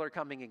people are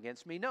coming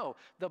against me. No,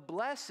 the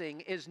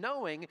blessing is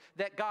knowing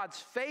that God's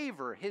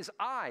favor, his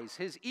eyes,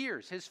 his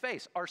ears, his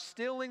face are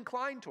still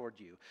inclined toward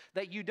you.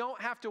 That you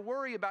don't have to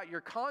worry about your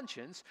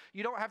conscience.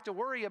 You don't have to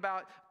worry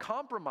about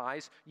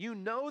compromise. You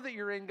know that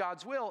you're in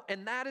God's will,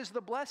 and that is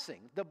the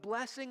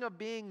blessing of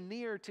being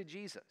near to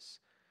Jesus.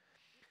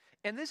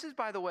 And this is,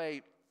 by the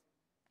way,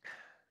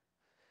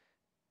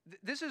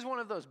 this is one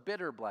of those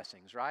bitter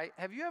blessings, right?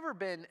 Have you ever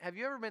been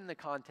in the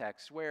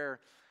context where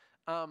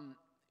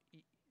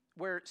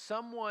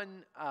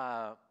someone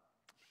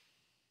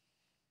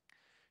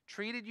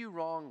treated you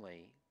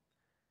wrongly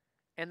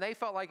and they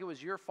felt like it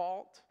was your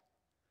fault,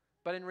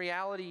 but in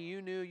reality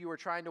you knew you were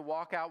trying to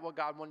walk out what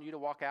God wanted you to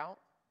walk out?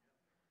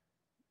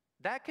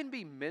 That can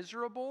be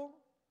miserable,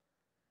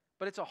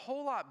 but it's a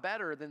whole lot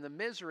better than the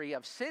misery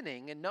of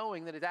sinning and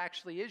knowing that it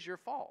actually is your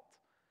fault.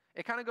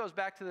 It kind of goes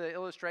back to the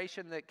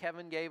illustration that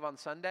Kevin gave on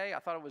Sunday. I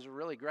thought it was a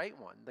really great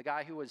one. The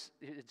guy who had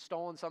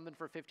stolen something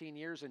for 15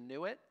 years and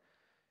knew it.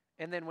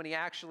 And then when he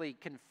actually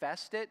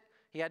confessed it,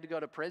 he had to go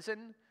to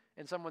prison.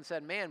 And someone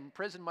said, man,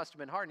 prison must have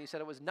been hard. And he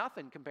said, it was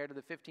nothing compared to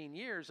the 15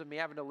 years of me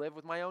having to live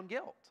with my own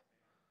guilt.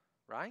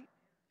 Right?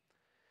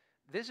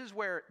 This is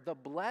where the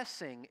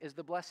blessing is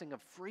the blessing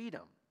of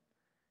freedom.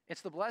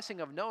 It's the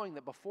blessing of knowing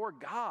that before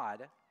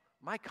God,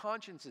 my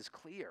conscience is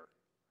clear.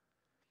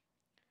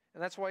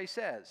 And that's why he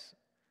says,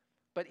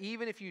 but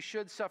even if you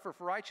should suffer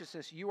for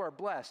righteousness, you are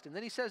blessed. And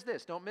then he says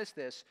this, don't miss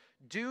this.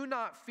 Do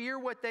not fear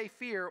what they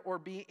fear or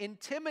be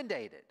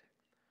intimidated.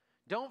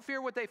 Don't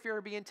fear what they fear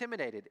or be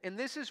intimidated. And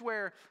this is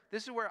where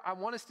I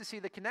want us to see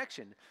the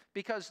connection.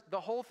 Because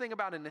the whole thing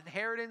about an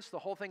inheritance, the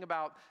whole thing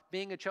about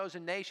being a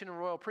chosen nation and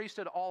royal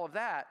priesthood, all of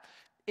that,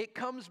 it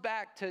comes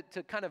back to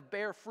kind of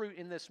bear fruit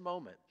in this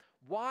moment.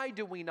 Why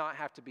do we not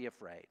have to be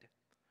afraid?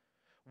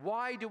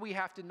 Why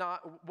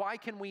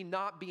can we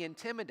not be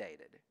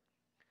intimidated?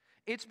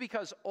 It's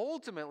because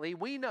ultimately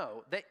we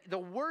know that the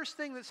worst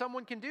thing that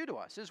someone can do to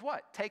us is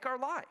what? Take our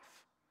life.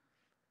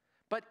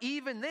 But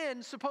even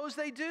then, suppose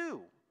they do.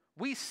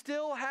 We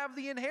still have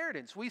the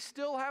inheritance. We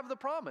still have the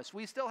promise.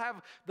 We still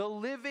have the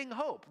living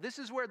hope. This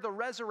is where the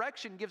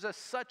resurrection gives us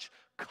such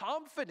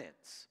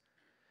confidence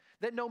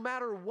that no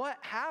matter what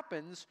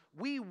happens,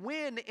 we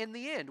win in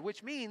the end,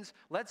 which means,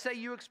 let's say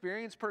you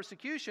experience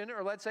persecution,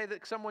 or let's say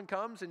that someone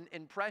comes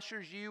and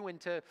pressures you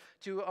into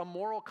a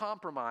moral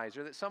compromise,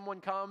 or that someone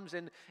comes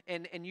and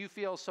you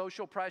feel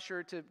social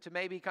pressure to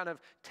maybe kind of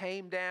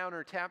tame down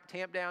or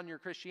tamp down your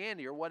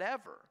Christianity or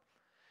whatever.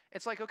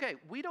 It's like, okay,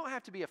 we don't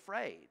have to be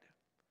afraid.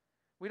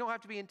 We don't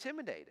have to be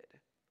intimidated.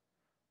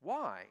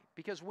 Why?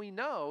 Because we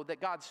know that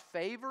God's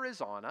favor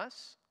is on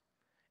us.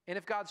 And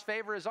if God's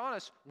favor is on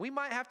us, we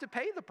might have to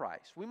pay the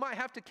price. We might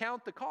have to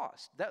count the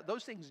cost.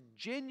 Those things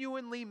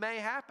genuinely may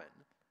happen.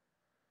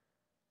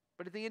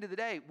 But at the end of the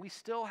day, we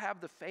still have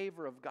the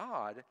favor of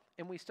God,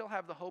 and we still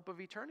have the hope of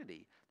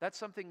eternity. That's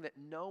something that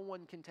no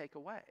one can take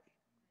away.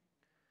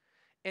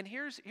 And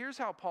here's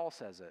how Paul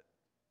says it.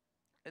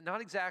 And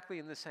not exactly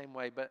in the same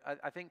way, but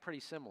I think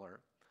pretty similar.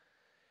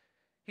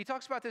 He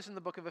talks about this in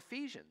the book of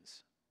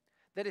Ephesians,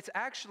 that it's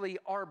actually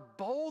our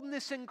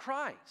boldness in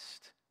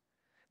Christ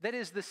that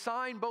is the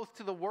sign both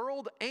to the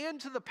world and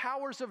to the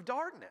powers of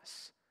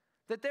darkness,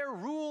 that their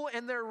rule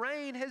and their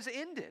reign has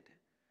ended.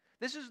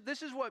 This is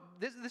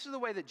the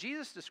way that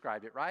Jesus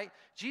described it, right?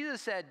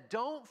 Jesus said,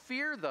 don't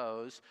fear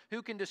those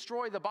who can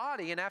destroy the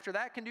body and after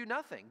that can do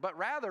nothing, but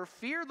rather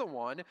fear the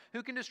one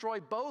who can destroy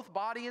both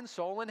body and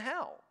soul in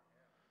hell.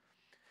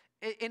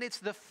 And it's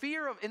the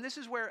fear of, and this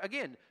is where,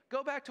 again,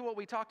 go back to what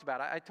we talked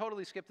about. I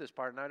totally skipped this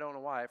part, and I don't know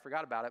why I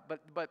forgot about it.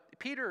 But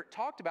Peter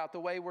talked about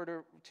the way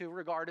we're to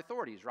regard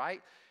authorities,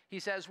 right? He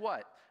says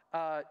what?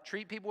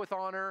 Treat people with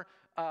honor,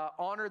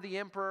 honor the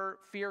emperor,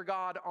 fear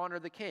God, honor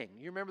the king.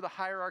 You remember the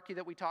hierarchy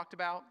that we talked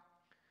about?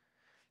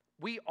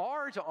 We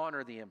are to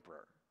honor the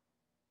emperor,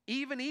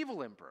 even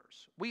evil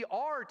emperors. We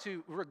are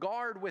to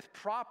regard with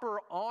proper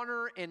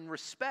honor and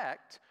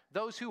respect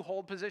those who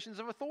hold positions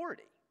of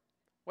authority,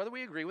 whether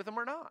we agree with them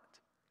or not.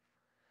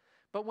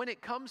 But when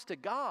it comes to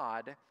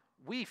God,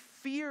 we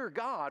fear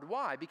God.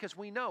 Why? Because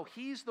we know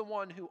He's the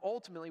one who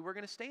ultimately we're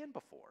going to stand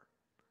before.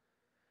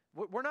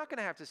 We're not going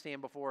to have to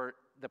stand before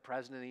the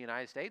President of the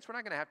United States. We're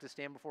not going to have to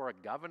stand before a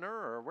governor,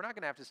 or we're not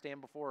going to have to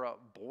stand before a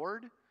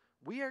board.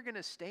 We are going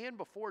to stand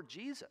before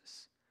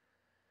Jesus.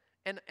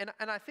 And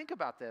I think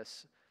about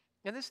this,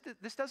 and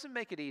this doesn't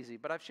make it easy,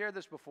 but I've shared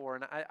this before,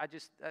 and I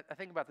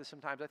think about this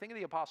sometimes. I think of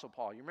the Apostle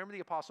Paul. You remember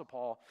the Apostle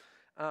Paul?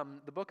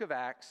 The book of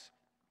Acts,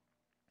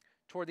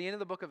 toward the end of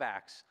the book of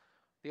Acts,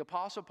 the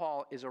Apostle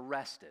Paul is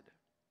arrested.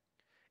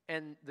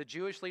 And the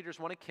Jewish leaders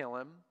want to kill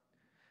him,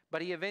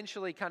 but he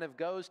eventually kind of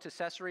goes to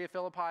Caesarea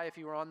Philippi. If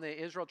you were on the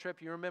Israel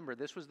trip, you remember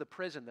this was the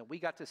prison that we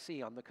got to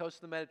see on the coast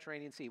of the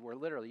Mediterranean Sea, where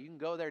literally you can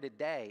go there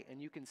today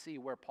and you can see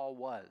where Paul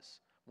was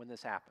when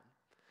this happened.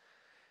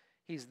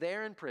 He's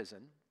there in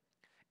prison,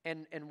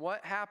 and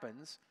what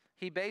happens,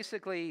 he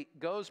basically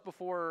goes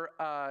before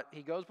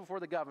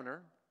the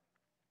governor.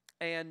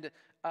 And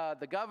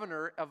the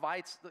governor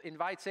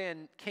invites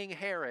in King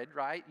Herod,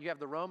 right? You have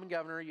the Roman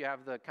governor, you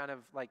have the kind of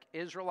like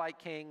Israelite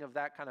king of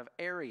that kind of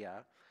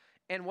area.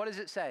 And what does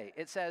it say?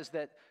 It says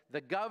that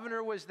the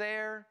governor was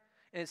there,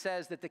 and it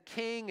says that the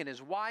king and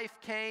his wife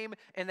came,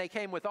 and they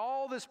came with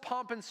all this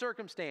pomp and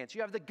circumstance.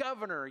 You have the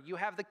governor, you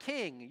have the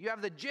king, you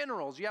have the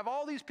generals, you have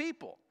all these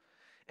people.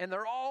 And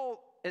they're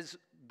all as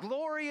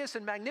glorious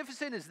and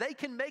magnificent as they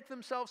can make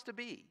themselves to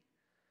be.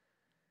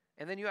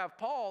 And then you have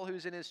Paul,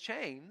 who's in his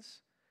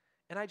chains.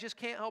 And I just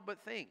can't help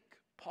but think,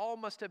 Paul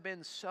must have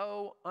been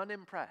so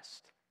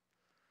unimpressed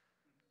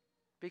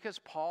because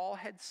Paul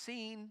had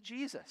seen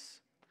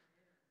Jesus.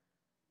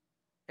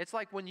 It's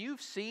like when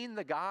you've seen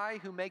the guy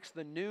who makes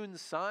the noon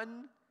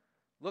sun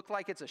look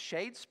like it's a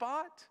shade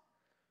spot,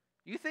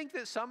 you think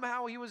that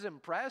somehow he was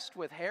impressed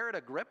with Herod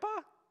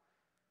Agrippa?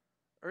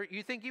 Or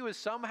you think he was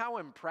somehow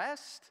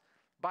impressed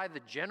by the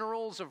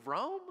generals of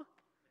Rome?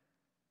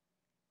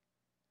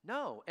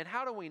 No. And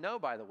how do we know,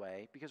 by the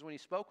way? Because when he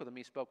spoke with them,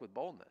 he spoke with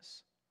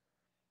boldness.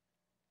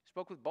 He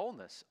spoke with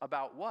boldness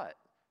about what?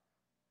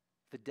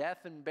 The death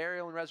and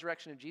burial and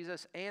resurrection of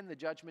Jesus and the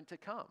judgment to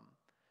come.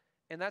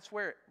 And that's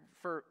where,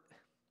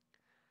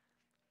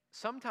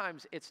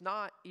 sometimes it's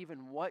not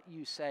even what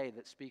you say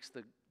that speaks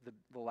the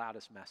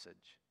loudest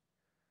message.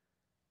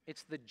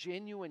 It's the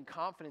genuine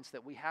confidence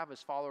that we have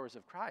as followers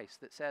of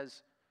Christ that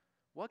says,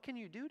 what can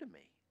you do to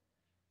me?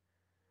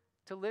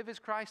 To live is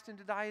Christ and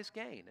to die is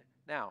gain.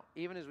 Now,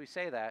 even as we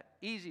say that,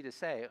 easy to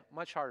say,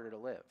 much harder to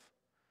live.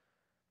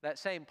 That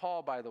same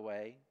Paul, by the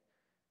way,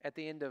 at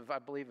the end of, I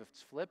believe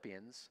it's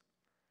Philippians,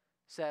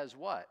 says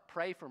what?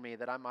 Pray for me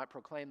that I might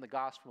proclaim the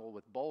gospel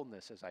with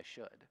boldness as I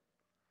should.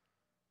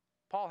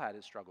 Paul had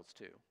his struggles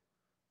too.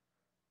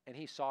 And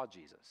he saw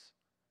Jesus.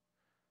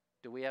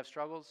 Do we have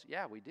struggles?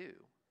 Yeah, we do.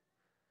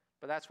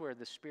 But that's where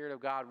the Spirit of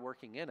God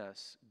working in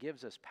us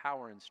gives us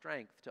power and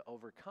strength to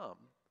overcome.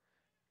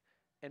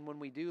 And when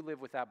we do live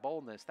with that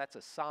boldness, that's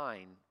a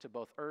sign to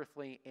both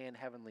earthly and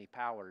heavenly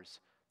powers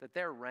that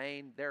their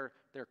reign, their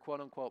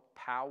quote-unquote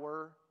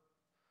power,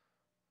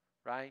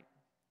 right,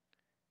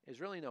 is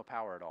really no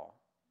power at all.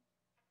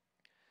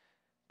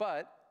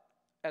 But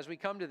as we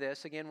come to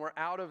this, again, we're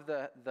out of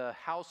the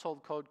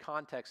household code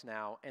context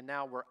now, and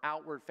now we're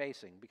outward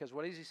facing. Because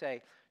what does he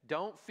say?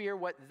 Don't fear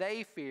what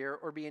they fear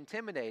or be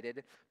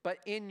intimidated, but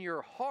in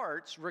your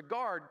hearts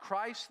regard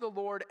Christ the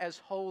Lord as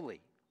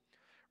holy,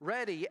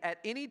 ready at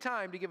any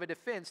time to give a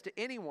defense to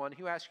anyone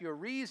who asks you a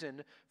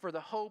reason for the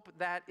hope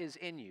that is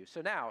in you.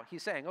 So now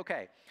he's saying,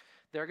 okay,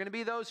 there are going to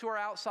be those who are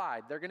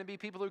outside. There are going to be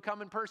people who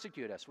come and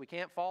persecute us. We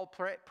can't fall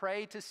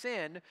prey to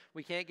sin.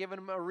 We can't give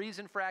them a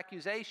reason for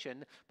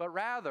accusation, but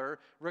rather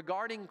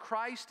regarding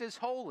Christ as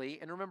holy,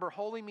 and remember,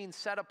 holy means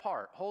set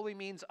apart. Holy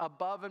means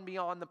above and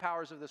beyond the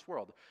powers of this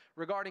world.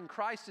 Regarding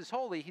Christ as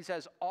holy, he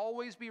says,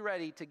 always be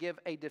ready to give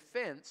a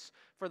defense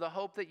for the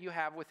hope that you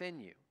have within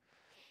you.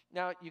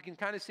 Now, you can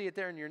kind of see it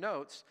there in your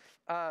notes.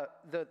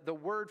 The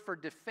word for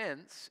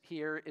defense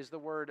here is the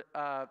word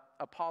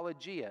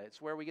apologia.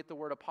 It's where we get the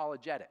word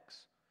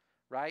apologetics,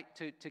 right?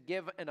 To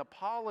give an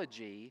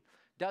apology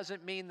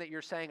doesn't mean that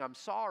you're saying, I'm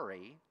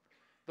sorry.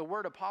 The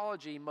word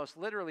apology most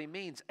literally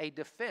means a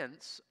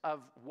defense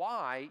of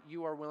why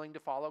you are willing to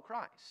follow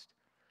Christ.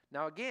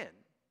 Now, again,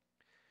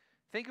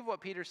 think of what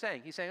Peter's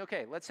saying. He's saying,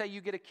 okay, let's say you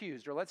get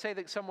accused, or let's say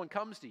that someone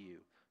comes to you.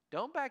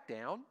 Don't back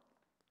down.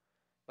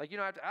 Like, you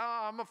don't have to,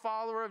 I'm a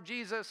follower of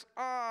Jesus.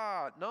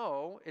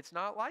 No, it's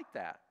not like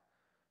that.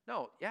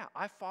 No, yeah,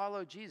 I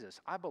follow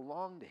Jesus. I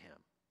belong to him.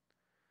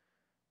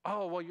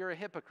 Oh, well, you're a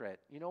hypocrite.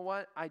 You know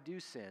what? I do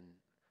sin,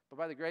 but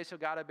by the grace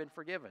of God, I've been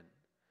forgiven.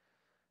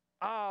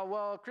 Oh,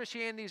 well,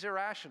 Christianity's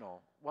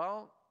irrational.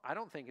 Well, I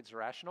don't think it's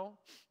irrational.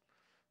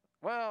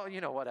 Well,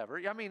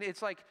 whatever. I mean,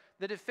 it's like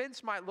the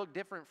defense might look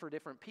different for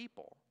different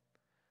people.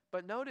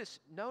 But notice,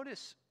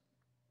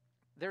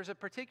 there's a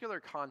particular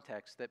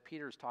context that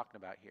Peter's talking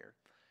about here.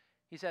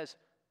 He says,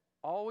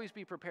 always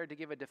be prepared to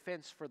give a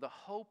defense for the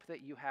hope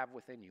that you have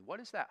within you. What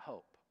is that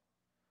hope?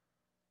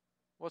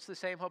 Well, it's the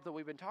same hope that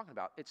we've been talking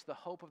about. It's the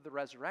hope of the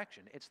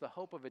resurrection. It's the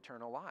hope of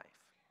eternal life.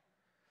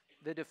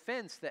 The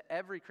defense that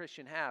every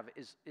Christian have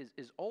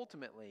is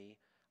ultimately,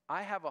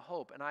 I have a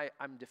hope, and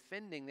I'm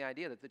defending the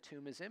idea that the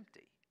tomb is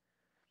empty.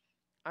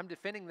 I'm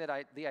defending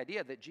the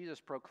idea that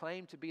Jesus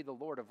proclaimed to be the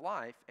Lord of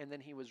life, and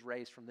then he was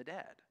raised from the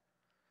dead.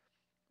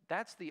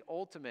 That's the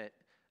ultimate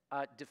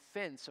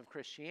defense of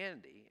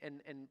Christianity.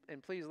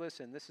 And please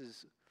listen, this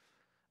is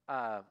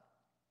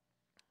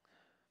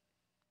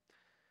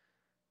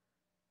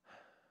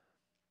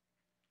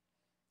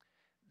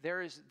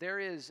there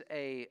is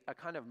a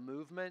kind of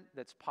movement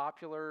that's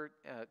popular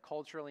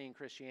culturally in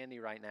Christianity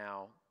right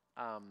now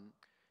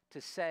to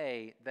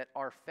say that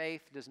our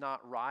faith does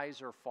not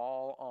rise or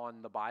fall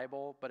on the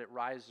Bible, but it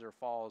rises or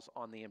falls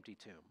on the empty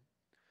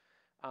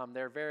tomb.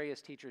 There are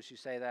various teachers who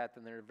say that,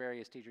 and there are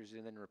various teachers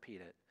who then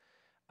repeat it.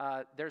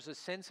 There's a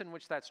sense in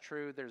which that's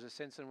true. There's a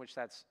sense in which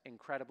that's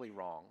incredibly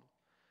wrong.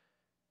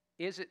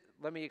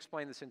 Let me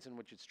explain the sense in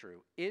which it's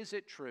true. Is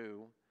it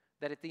true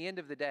that at the end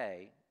of the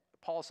day,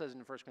 Paul says in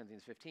 1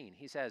 Corinthians 15,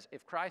 he says,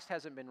 if Christ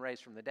hasn't been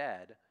raised from the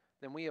dead,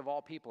 then we of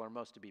all people are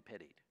most to be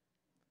pitied,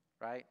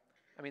 right?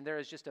 I mean, there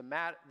is just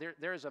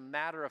there is a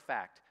matter of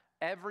fact.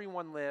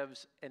 Everyone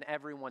lives and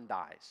everyone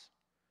dies.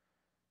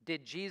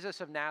 Did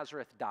Jesus of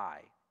Nazareth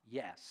die?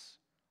 Yes.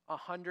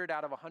 100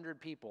 out of 100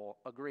 people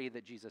agree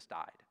that Jesus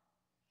died.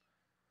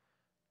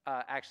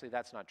 Actually,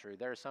 that's not true.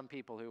 There are some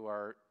people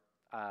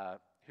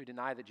who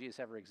deny that Jesus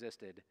ever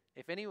existed.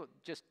 If anyone,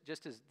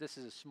 just as this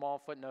is a small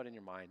footnote in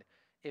your mind,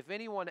 if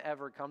anyone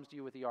ever comes to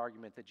you with the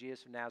argument that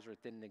Jesus of Nazareth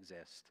didn't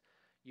exist,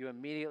 you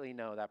immediately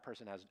know that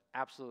person has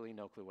absolutely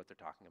no clue what they're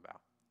talking about.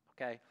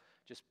 Okay?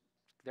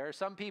 There are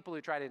some people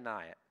who try to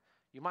deny it.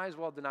 You might as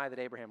well deny that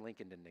Abraham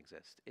Lincoln didn't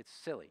exist. It's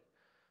silly.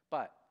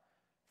 But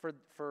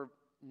for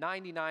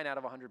 99 out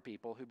of 100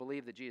 people who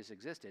believe that Jesus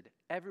existed,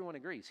 everyone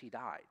agrees he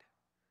died.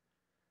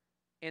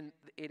 And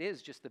it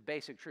is just the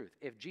basic truth.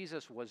 If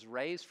Jesus was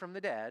raised from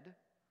the dead,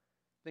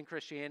 then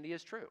Christianity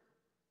is true.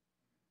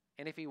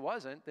 And if he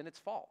wasn't, then it's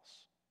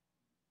false.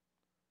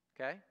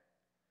 Okay?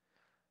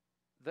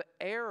 The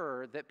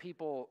error that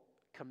people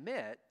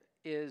commit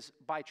is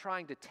by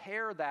trying to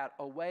tear that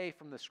away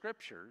from the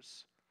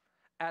scriptures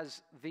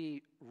as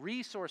the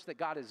resource that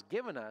God has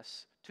given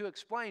us to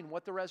explain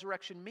what the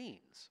resurrection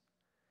means.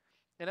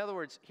 In other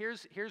words,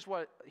 here's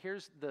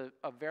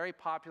a very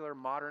popular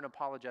modern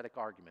apologetic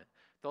argument.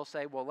 They'll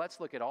say, well, let's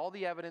look at all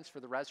the evidence for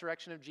the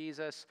resurrection of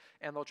Jesus,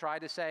 and they'll try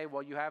to say,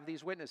 well, you have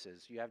these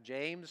witnesses. You have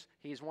James,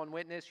 he's one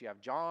witness. You have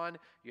John,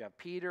 you have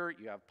Peter,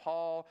 you have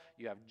Paul,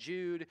 you have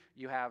Jude,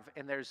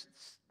 and there's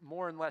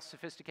more and less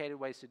sophisticated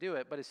ways to do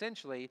it, but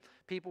essentially,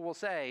 people will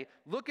say,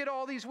 look at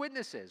all these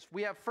witnesses.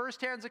 We have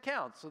firsthand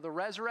accounts of the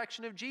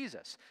resurrection of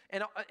Jesus.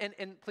 And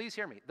please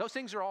hear me, those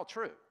things are all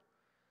true.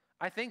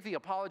 I think the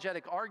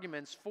apologetic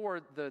arguments for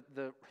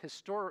the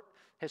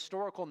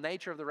historical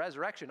nature of the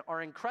resurrection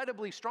are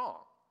incredibly strong.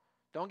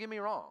 Don't get me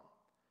wrong.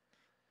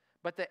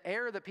 But the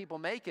error that people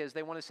make is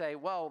they want to say,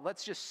 well,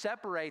 let's just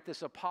separate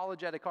this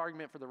apologetic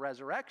argument for the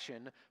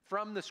resurrection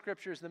from the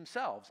scriptures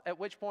themselves. At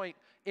which point,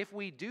 if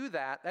we do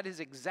that, that is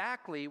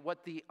exactly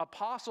what the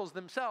apostles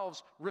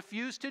themselves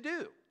refused to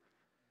do.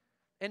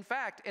 In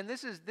fact, and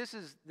this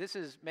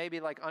is maybe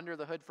like under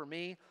the hood for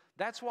me,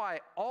 that's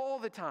why all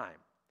the time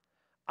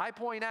I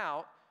point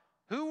out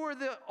who were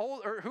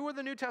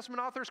the New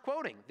Testament authors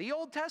quoting? The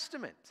Old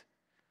Testament.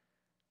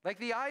 Like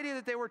the idea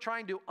that they were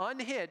trying to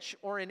unhitch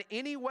or in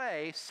any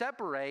way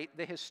separate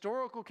the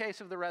historical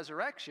case of the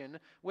resurrection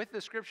with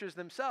the scriptures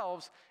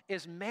themselves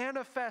is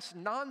manifest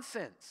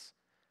nonsense.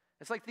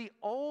 It's like the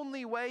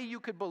only way you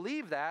could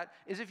believe that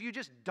is if you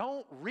just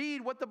don't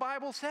read what the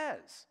Bible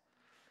says.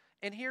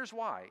 And here's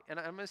why. And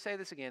I'm going to say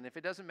this again. If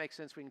it doesn't make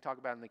sense, we can talk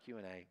about it in the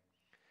Q&A.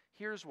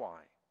 Here's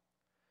why.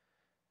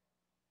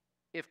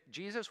 If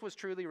Jesus was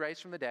truly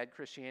raised from the dead,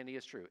 Christianity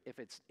is true.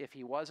 If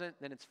he wasn't,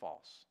 then it's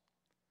false.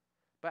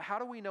 But how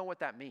do we know what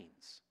that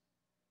means?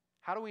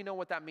 How do we know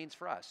what that means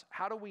for us?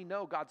 How do we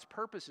know God's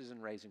purposes in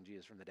raising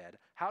Jesus from the dead?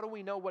 How do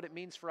we know what it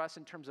means for us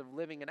in terms of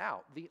living it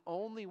out? The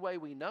only way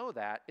we know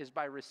that is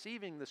by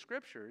receiving the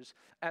scriptures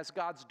as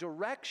God's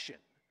direction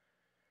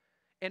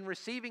and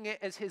receiving it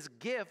as his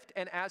gift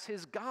and as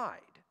his guide.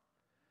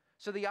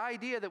 So the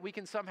idea that we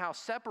can somehow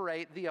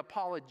separate the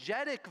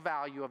apologetic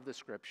value of the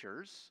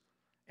scriptures,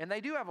 and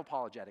they do have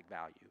apologetic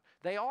value.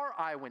 They are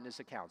eyewitness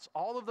accounts.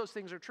 All of those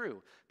things are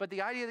true. But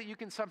the idea that you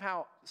can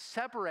somehow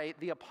separate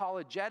the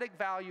apologetic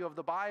value of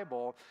the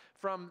Bible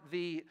from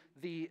the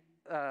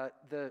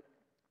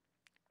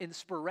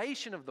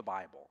inspiration of the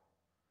Bible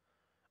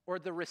or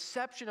the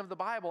reception of the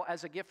Bible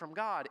as a gift from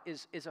God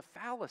is a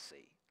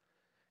fallacy.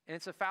 And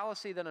it's a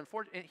fallacy that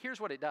unfortunately,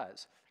 here's what it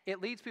does.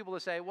 It leads people to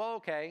say, well,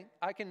 okay,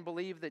 I can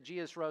believe that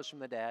Jesus rose from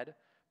the dead,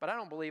 but I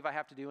don't believe I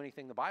have to do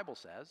anything the Bible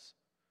says.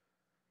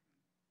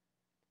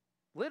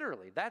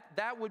 Literally,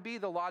 that would be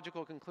the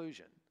logical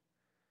conclusion.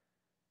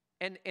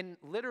 And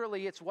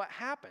literally, it's what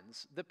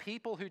happens. The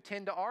people who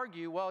tend to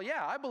argue, well,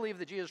 yeah, I believe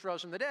that Jesus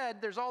rose from the dead.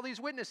 There's all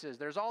these witnesses.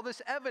 There's all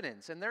this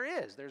evidence. And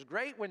there's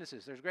great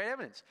witnesses. There's great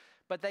evidence.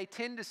 But they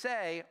tend to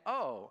say,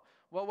 oh,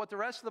 well, what the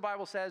rest of the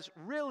Bible says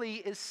really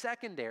is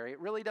secondary. It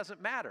really doesn't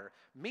matter.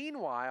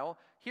 Meanwhile,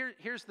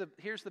 here's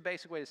the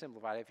basic way to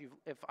simplify it.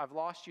 If I've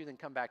lost you, then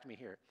come back to me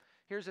here.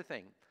 Here's the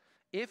thing.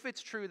 If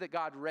it's true that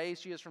God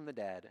raised Jesus from the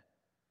dead,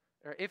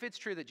 or if it's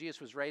true that Jesus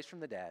was raised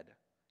from the dead,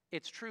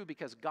 it's true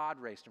because God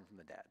raised him from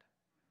the dead.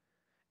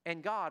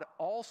 And God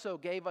also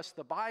gave us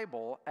the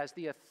Bible as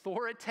the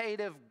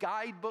authoritative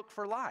guidebook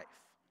for life.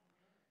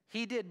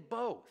 He did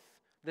both.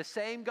 The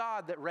same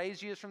God that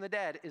raised Jesus from the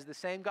dead is the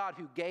same God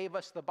who gave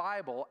us the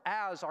Bible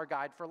as our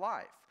guide for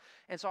life.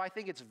 And so I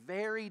think it's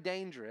very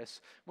dangerous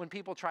when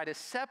people try to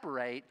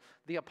separate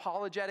the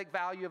apologetic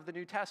value of the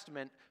New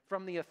Testament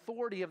from the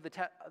authority of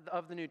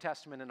the New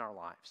Testament in our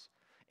lives.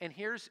 And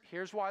here's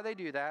why they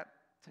do that,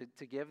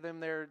 to give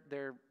them their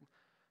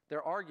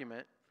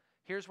argument.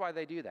 Here's why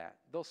they do that.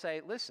 They'll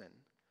say, listen,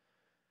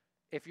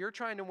 if you're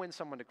trying to win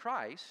someone to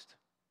Christ,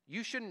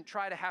 you shouldn't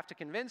try to have to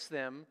convince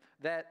them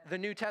that the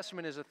New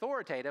Testament is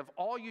authoritative.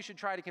 All you should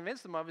try to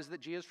convince them of is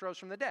that Jesus rose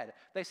from the dead.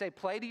 They say,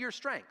 play to your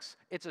strengths.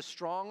 It's a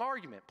strong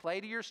argument.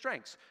 Play to your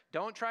strengths.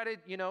 Don't try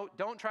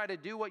to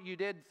do what you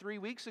did 3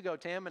 weeks ago,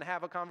 Tim, and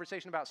have a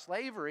conversation about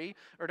slavery,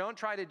 or don't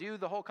try to do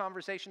the whole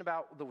conversation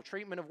about the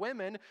treatment of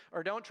women,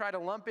 or don't try to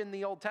lump in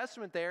the Old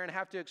Testament there and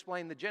have to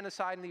explain the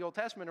genocide in the Old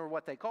Testament or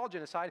what they call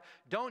genocide.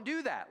 Don't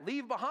do that.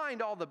 Leave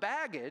behind all the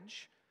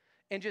baggage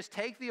and just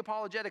take the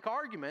apologetic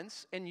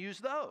arguments and use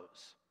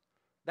those.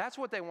 That's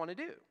what they want to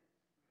do.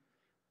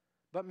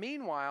 But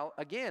meanwhile,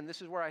 again, this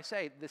is where I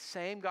say, the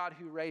same God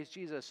who raised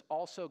Jesus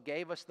also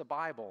gave us the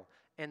Bible.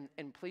 And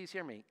please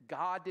hear me,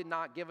 God did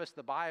not give us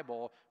the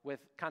Bible with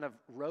kind of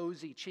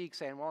rosy cheeks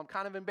saying, well, I'm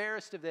kind of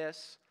embarrassed of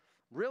this,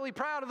 really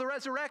proud of the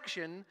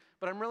resurrection,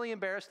 but I'm really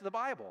embarrassed of the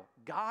Bible.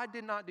 God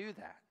did not do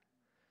that.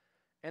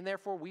 And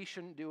therefore, we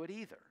shouldn't do it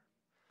either.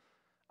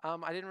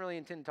 I didn't really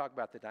intend to talk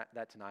about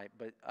that tonight,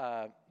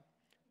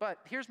 but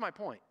here's my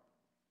point.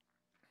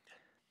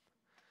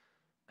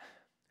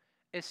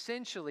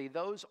 Essentially,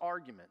 those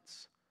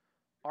arguments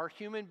are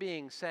human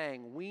beings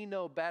saying we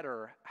know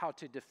better how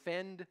to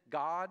defend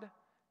God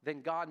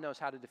than God knows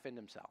how to defend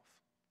himself.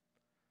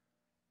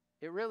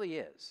 It really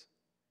is.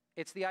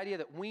 It's the idea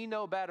that we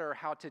know better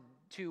how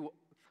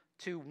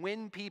to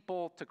win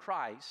people to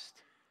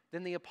Christ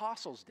than the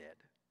apostles did.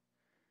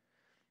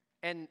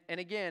 And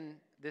again,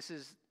 this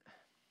is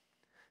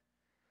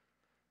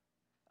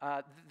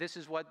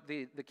what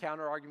the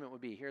counter argument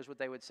would be. Here's what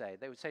they would say.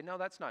 They would say, no,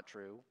 that's not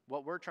true.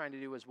 What we're trying to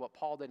do is what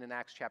Paul did in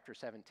Acts chapter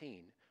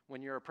 17.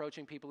 When you're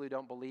approaching people who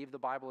don't believe the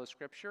Bible is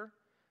Scripture,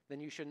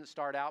 then you shouldn't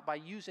start out by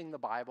using the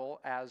Bible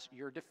as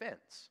your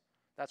defense.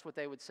 That's what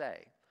they would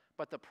say.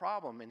 But the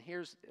problem, and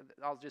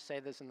I'll just say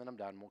this and then I'm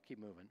done. We'll keep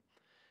moving.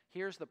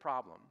 Here's the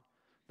problem.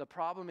 The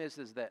problem is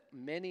that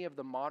many of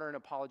the modern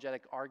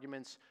apologetic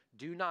arguments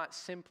do not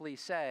simply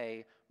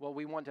say, well,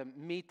 we want to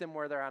meet them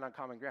where they're at on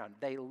common ground.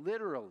 They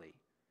literally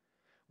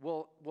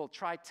will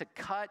try to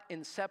cut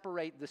and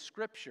separate the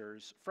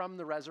scriptures from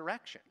the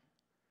resurrection.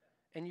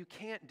 And you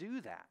can't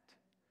do that.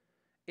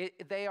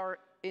 They are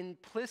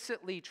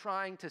implicitly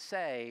trying to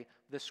say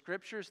the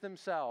scriptures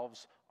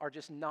themselves are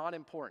just not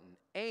important.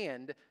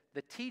 And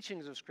the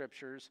teachings of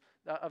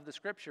the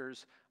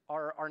scriptures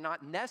are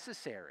not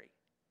necessary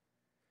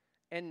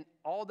And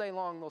all day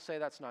long they'll say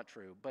that's not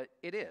true, but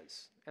it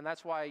is. And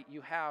that's why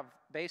you have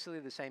basically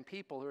the same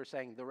people who are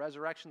saying the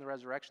resurrection, the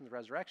resurrection, the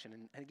resurrection.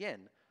 And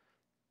again,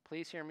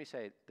 please hear me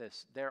say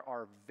this. There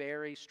are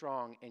very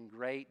strong and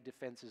great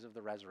defenses of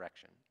the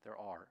resurrection. There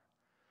are.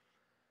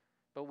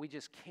 But we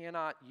just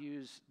cannot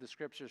use the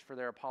scriptures for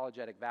their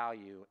apologetic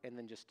value and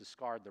then just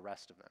discard the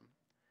rest of them.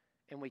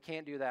 And we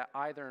can't do that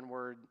either in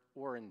word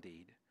or in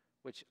deed,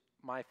 which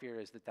my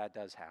fear is that that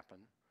does happen.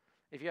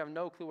 If you have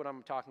no clue what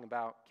I'm talking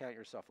about, count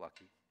yourself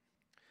lucky.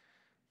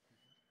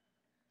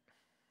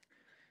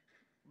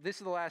 This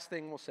is the last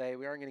thing we'll say.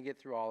 We aren't going to get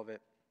through all of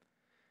it.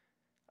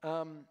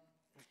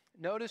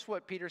 Notice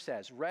what Peter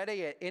says.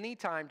 Ready at any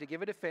time to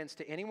give a defense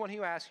to anyone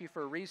who asks you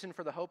for a reason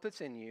for the hope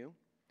that's in you.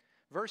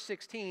 Verse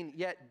 16,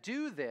 yet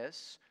do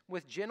this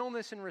with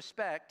gentleness and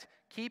respect,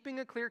 keeping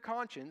a clear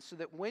conscience, so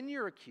that when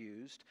you're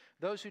accused,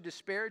 those who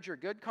disparage your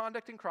good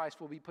conduct in Christ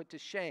will be put to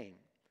shame.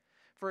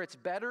 For it's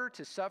better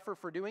to suffer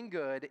for doing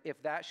good,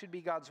 if that should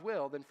be God's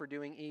will, than for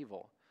doing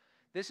evil.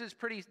 This is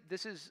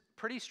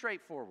pretty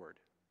straightforward.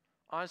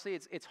 Honestly,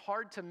 it's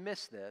hard to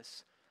miss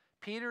this.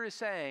 Peter is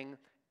saying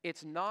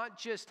it's not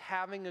just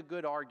having a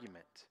good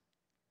argument.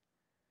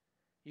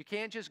 You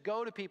can't just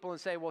go to people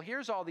and say, well,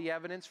 here's all the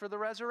evidence for the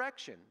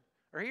resurrection.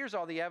 Or here's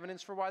all the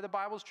evidence for why the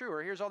Bible's true.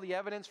 Or here's all the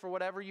evidence for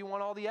whatever you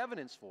want all the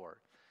evidence for.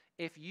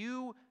 If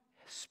you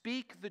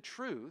speak the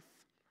truth,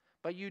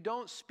 but you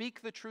don't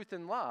speak the truth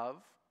in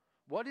love,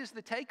 what is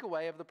the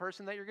takeaway of the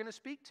person that you're going to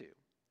speak to?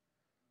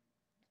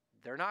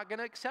 They're not going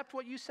to accept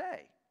what you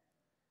say.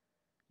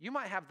 You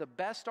might have the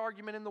best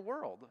argument in the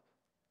world,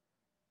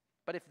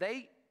 but if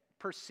they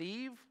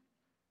perceive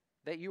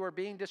that you are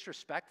being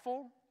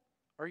disrespectful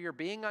or you're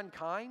being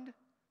unkind,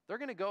 they're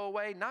going to go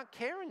away not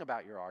caring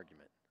about your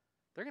argument.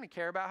 They're going to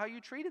care about how you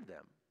treated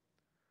them.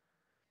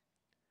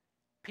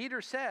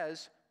 Peter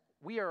says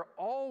we are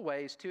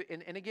always to,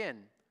 and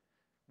again,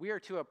 we are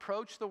to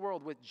approach the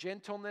world with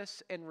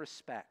gentleness and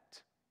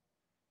respect.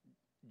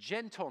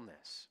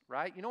 Gentleness,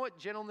 right? You know what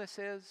gentleness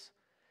is?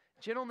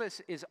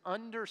 Gentleness is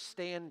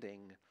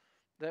understanding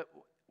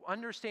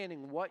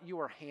what you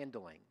are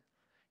handling.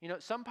 You know,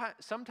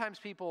 sometimes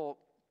people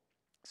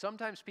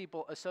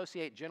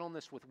associate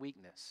gentleness with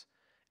weakness.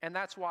 And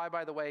that's why,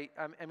 by the way,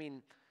 I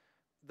mean,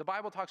 the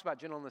Bible talks about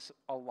gentleness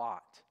a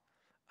lot.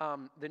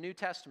 The New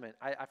Testament,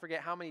 I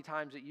forget how many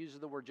times it uses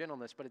the word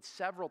gentleness, but it's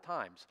several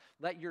times.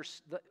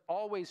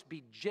 Always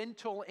be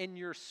gentle in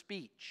your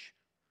speech.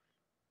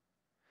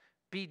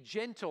 Be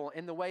gentle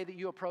in the way that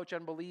you approach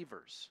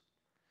unbelievers.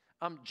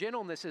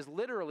 Gentleness is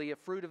literally a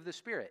fruit of the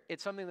Spirit.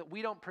 It's something that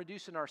we don't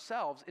produce in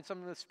ourselves. It's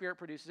something the Spirit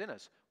produces in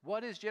us.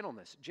 What is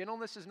gentleness?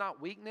 Gentleness is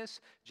not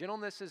weakness.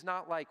 Gentleness is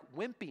not like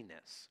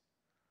wimpiness.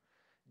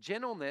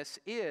 Gentleness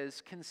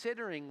is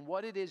considering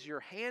what it is you're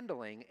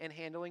handling and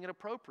handling it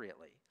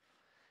appropriately.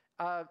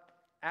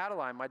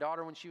 Adeline, my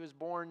daughter, when she was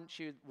born,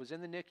 she was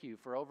in the NICU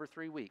for over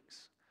 3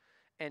 weeks.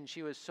 And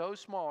she was so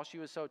small, she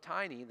was so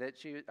tiny that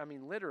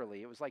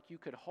literally, it was like you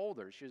could hold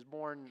her. She was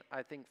born,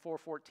 I think,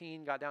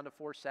 4'14", got down to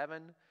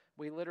 4'7".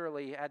 We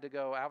literally had to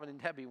go, Alvin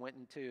and Debbie went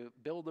into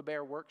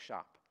Build-A-Bear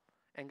workshop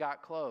and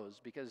got clothes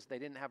because they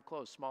didn't have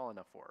clothes small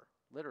enough for her,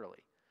 literally.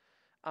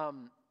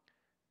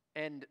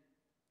 And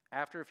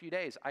after a few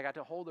days, I got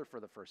to hold her for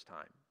the first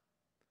time.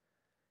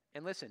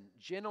 And listen,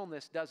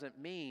 gentleness doesn't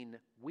mean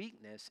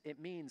weakness. It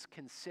means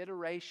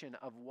consideration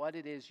of what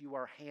it is you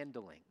are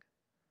handling.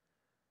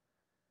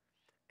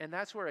 And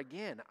that's where,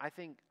 again, I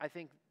think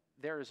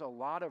there is a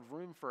lot of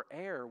room for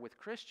error with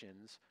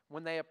Christians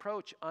when they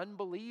approach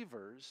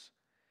unbelievers,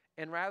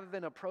 and rather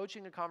than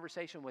approaching a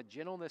conversation with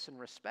gentleness and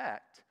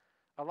respect,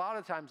 a lot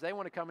of times they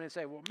want to come in and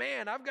say, well,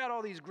 man, I've got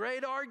all these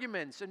great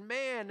arguments, and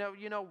man,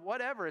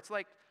 whatever. It's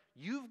like,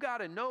 you've got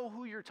to know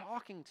who you're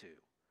talking to.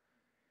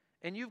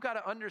 And you've got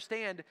to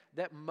understand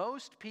that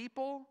most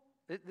people,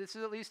 this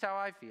is at least how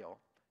I feel,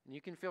 and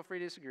you can feel free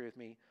to disagree with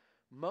me,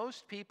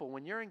 most people,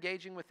 when you're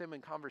engaging with them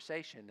in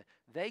conversation,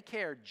 they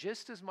care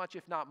just as much,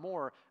 if not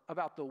more,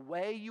 about the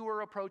way you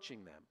are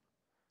approaching them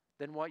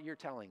than what you're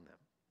telling them.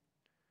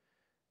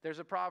 There's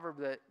a proverb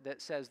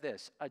that says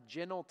this: a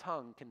gentle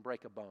tongue can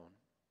break a bone.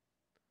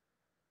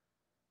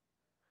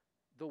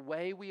 The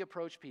way we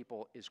approach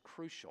people is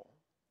crucial.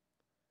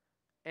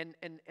 And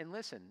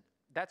listen,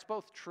 that's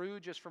both true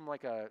just from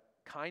like a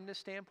kindness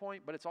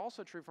standpoint, but it's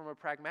also true from a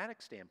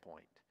pragmatic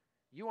standpoint.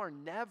 You are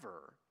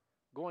never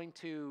going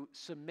to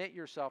submit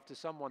yourself to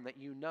someone that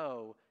you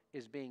know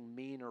is being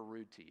mean or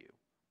rude to you.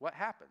 What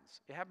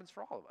happens? It happens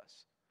for all of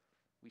us.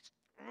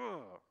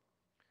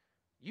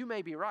 You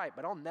may be right,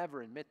 but I'll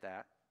never admit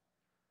that.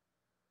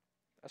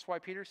 That's why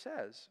Peter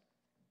says,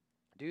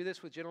 do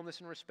this with gentleness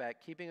and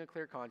respect, keeping a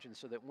clear conscience,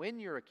 so that when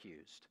you're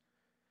accused,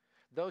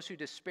 those who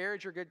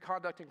disparage your good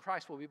conduct in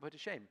Christ will be put to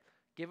shame.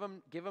 Give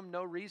them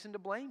no reason to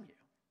blame you.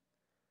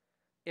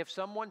 If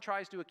someone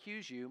tries to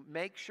accuse you,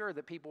 make sure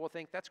that people will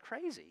think that's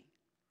crazy.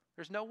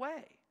 There's no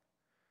way.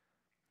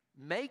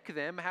 Make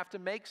them have to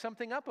make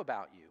something up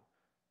about you.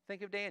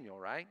 Think of Daniel,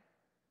 right?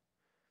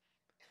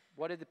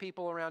 What did the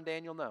people around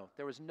Daniel know?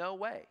 There was no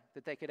way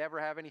that they could ever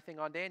have anything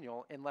on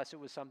Daniel unless it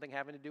was something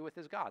having to do with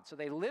his God. So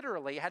they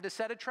literally had to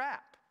set a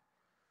trap.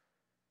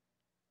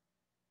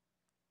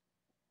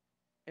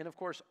 And of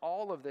course,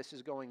 all of this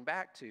is going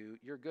back to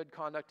your good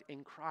conduct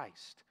in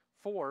Christ.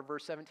 For,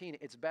 verse 17,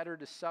 it's better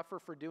to suffer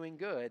for doing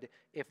good,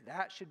 if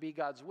that should be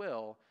God's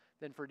will,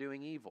 than for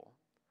doing evil.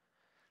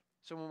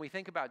 So when we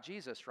think about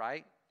Jesus,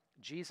 right?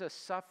 Jesus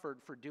suffered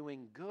for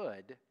doing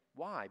good.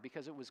 Why?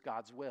 Because it was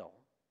God's will.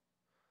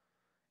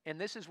 And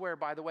this is where,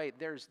 by the way,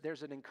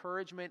 there's an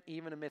encouragement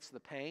even amidst the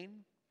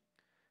pain.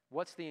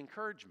 What's the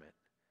encouragement?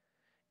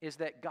 Is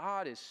that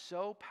God is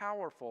so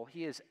powerful,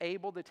 he is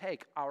able to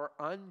take our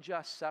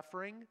unjust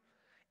suffering,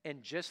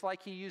 and just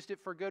like he used it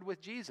for good with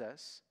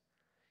Jesus,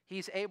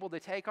 he's able to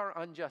take our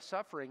unjust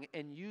suffering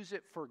and use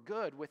it for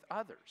good with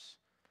others.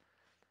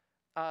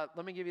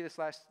 Let me give you this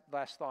last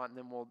thought, and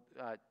then we'll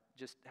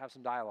just have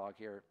some dialogue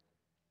here.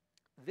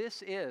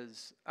 This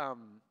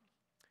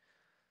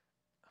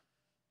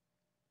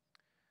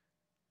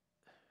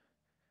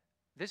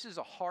is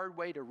a hard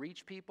way to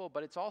reach people,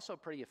 but it's also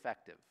pretty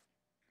effective.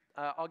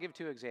 I'll give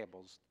two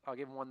examples. I'll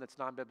give one that's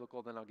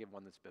non-biblical, then I'll give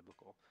one that's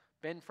biblical.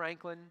 Ben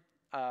Franklin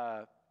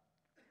was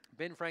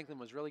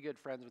really good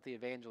friends with the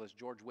evangelist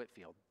George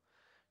Whitefield.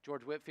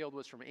 George Whitefield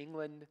was from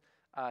England.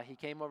 He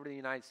came over to the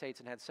United States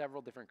and had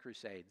several different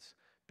crusades.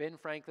 Ben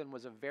Franklin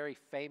was a very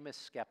famous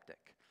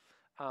skeptic,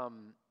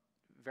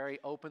 very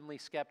openly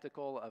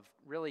skeptical of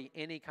really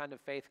any kind of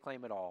faith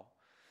claim at all.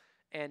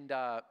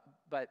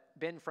 But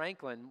Ben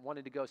Franklin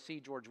wanted to go see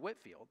George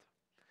Whitefield.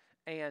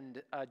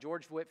 And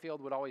George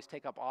Whitefield would always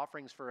take up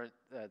offerings for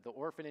the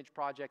orphanage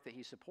project that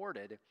he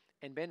supported.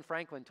 And Ben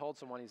Franklin told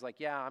someone, he's like,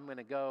 yeah, I'm going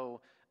to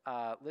go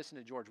listen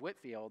to George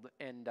Whitefield.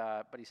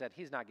 But he said,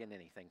 he's not getting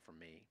anything from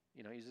me.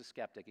 You know, he's a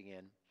skeptic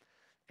again.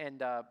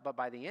 But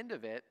by the end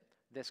of it,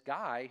 this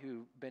guy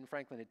who Ben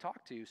Franklin had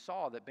talked to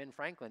saw that Ben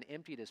Franklin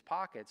emptied his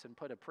pockets and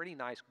put a pretty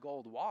nice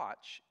gold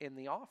watch in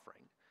the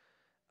offering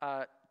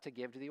to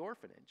give to the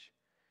orphanage.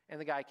 And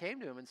the guy came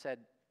to him and said,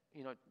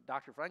 you know,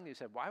 Dr. Franklin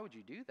said, why would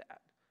you do that?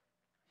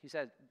 He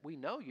said, we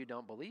know you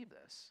don't believe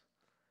this.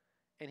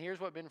 And here's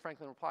what Ben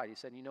Franklin replied. He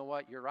said, you know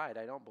what? You're right.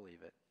 I don't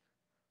believe it.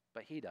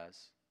 But he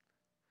does.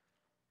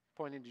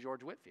 Pointing to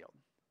George Whitefield.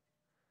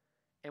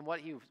 And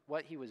what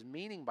he was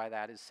meaning by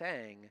that is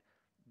saying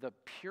the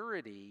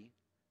purity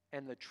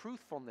and the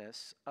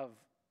truthfulness of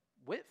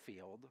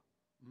Whitefield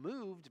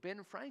moved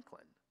Ben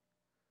Franklin.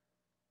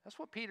 That's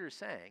what Peter's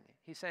saying.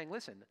 He's saying,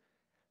 listen,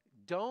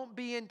 don't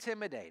be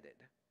intimidated.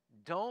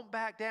 Don't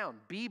back down.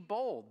 Be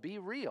bold. Be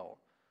real.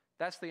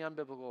 That's the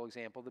unbiblical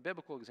example. The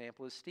biblical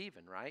example is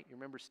Stephen, right? You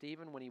remember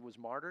Stephen when he was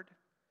martyred?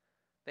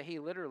 That he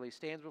literally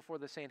stands before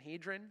the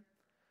Sanhedrin,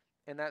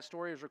 and that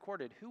story is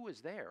recorded. Who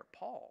was there?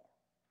 Paul.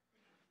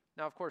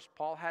 Now, of course,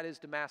 Paul had his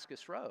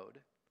Damascus Road,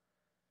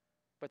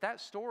 but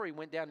that story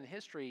went down in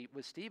history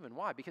with Stephen.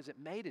 Why? Because it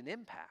made an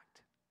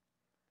impact.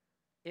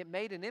 It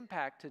made an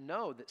impact to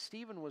know that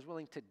Stephen was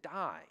willing to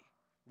die,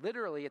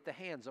 literally at the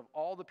hands of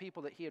all the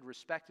people that he had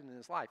respected in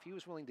his life. He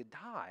was willing to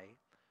die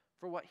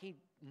for what he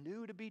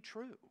knew to be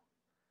true.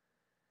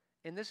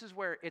 And this is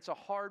where it's a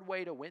hard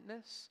way to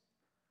witness,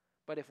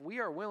 but if we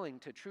are willing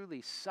to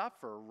truly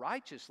suffer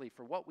righteously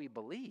for what we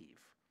believe,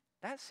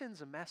 that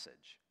sends a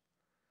message.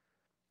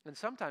 And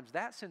sometimes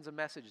that sends a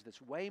message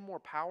that's way more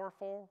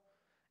powerful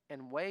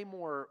and way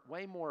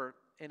more,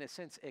 in a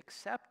sense,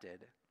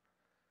 accepted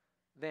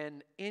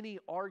than any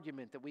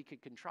argument that we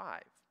could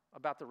contrive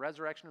about the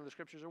resurrection of the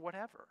scriptures or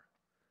whatever.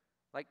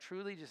 Like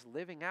truly just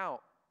living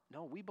out,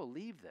 no, we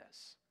believe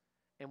this.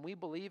 And we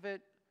believe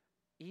it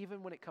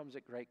even when it comes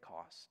at great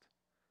cost.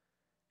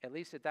 At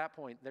least at that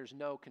point, there's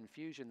no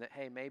confusion that,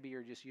 hey, maybe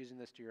you're just using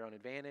this to your own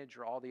advantage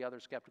or all the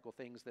other skeptical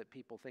things that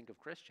people think of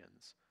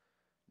Christians.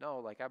 No,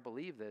 like I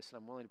believe this and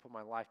I'm willing to put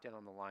my life down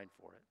on the line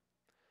for it.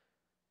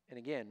 And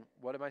again,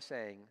 what am I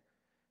saying?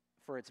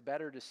 For it's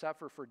better to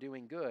suffer for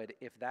doing good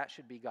if that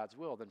should be God's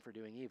will than for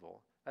doing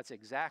evil. That's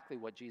exactly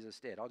what Jesus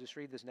did. I'll just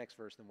read this next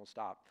verse, then we'll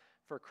stop.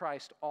 For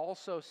Christ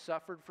also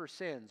suffered for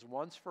sins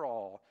once for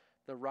all,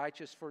 the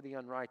righteous for the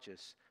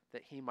unrighteous,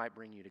 that he might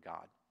bring you to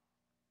God.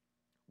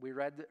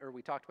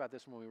 We talked about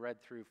this when we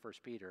read through 1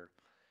 Peter.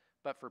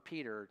 But for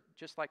Peter,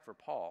 just like for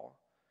Paul,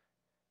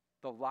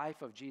 the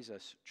life of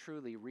Jesus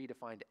truly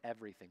redefined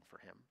everything for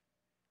him.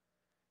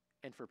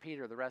 And for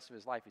Peter, the rest of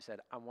his life, he said,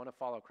 I want to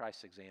follow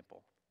Christ's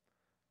example.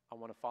 I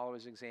want to follow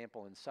his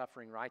example in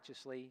suffering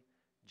righteously.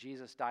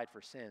 Jesus died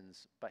for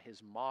sins, but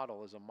his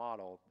model is a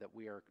model that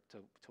we are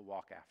to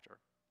walk after.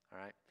 All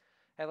right?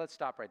 Hey, let's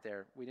stop right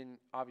there. We didn't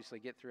obviously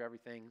get through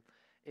everything.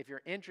 If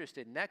you're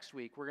interested, next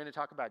week we're going to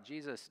talk about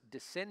Jesus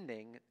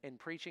descending and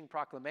preaching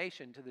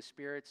proclamation to the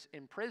spirits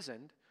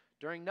imprisoned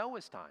during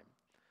Noah's time.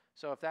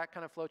 So if that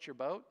kind of floats your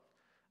boat,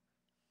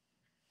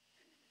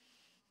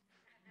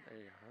 there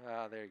you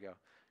go. There you go.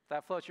 If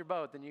that floats your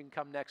boat, then you can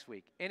come next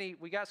week.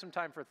 We got some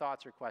time for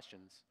thoughts or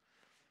questions.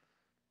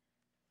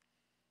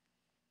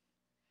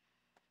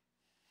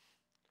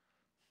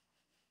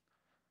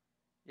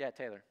 Yeah,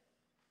 Taylor.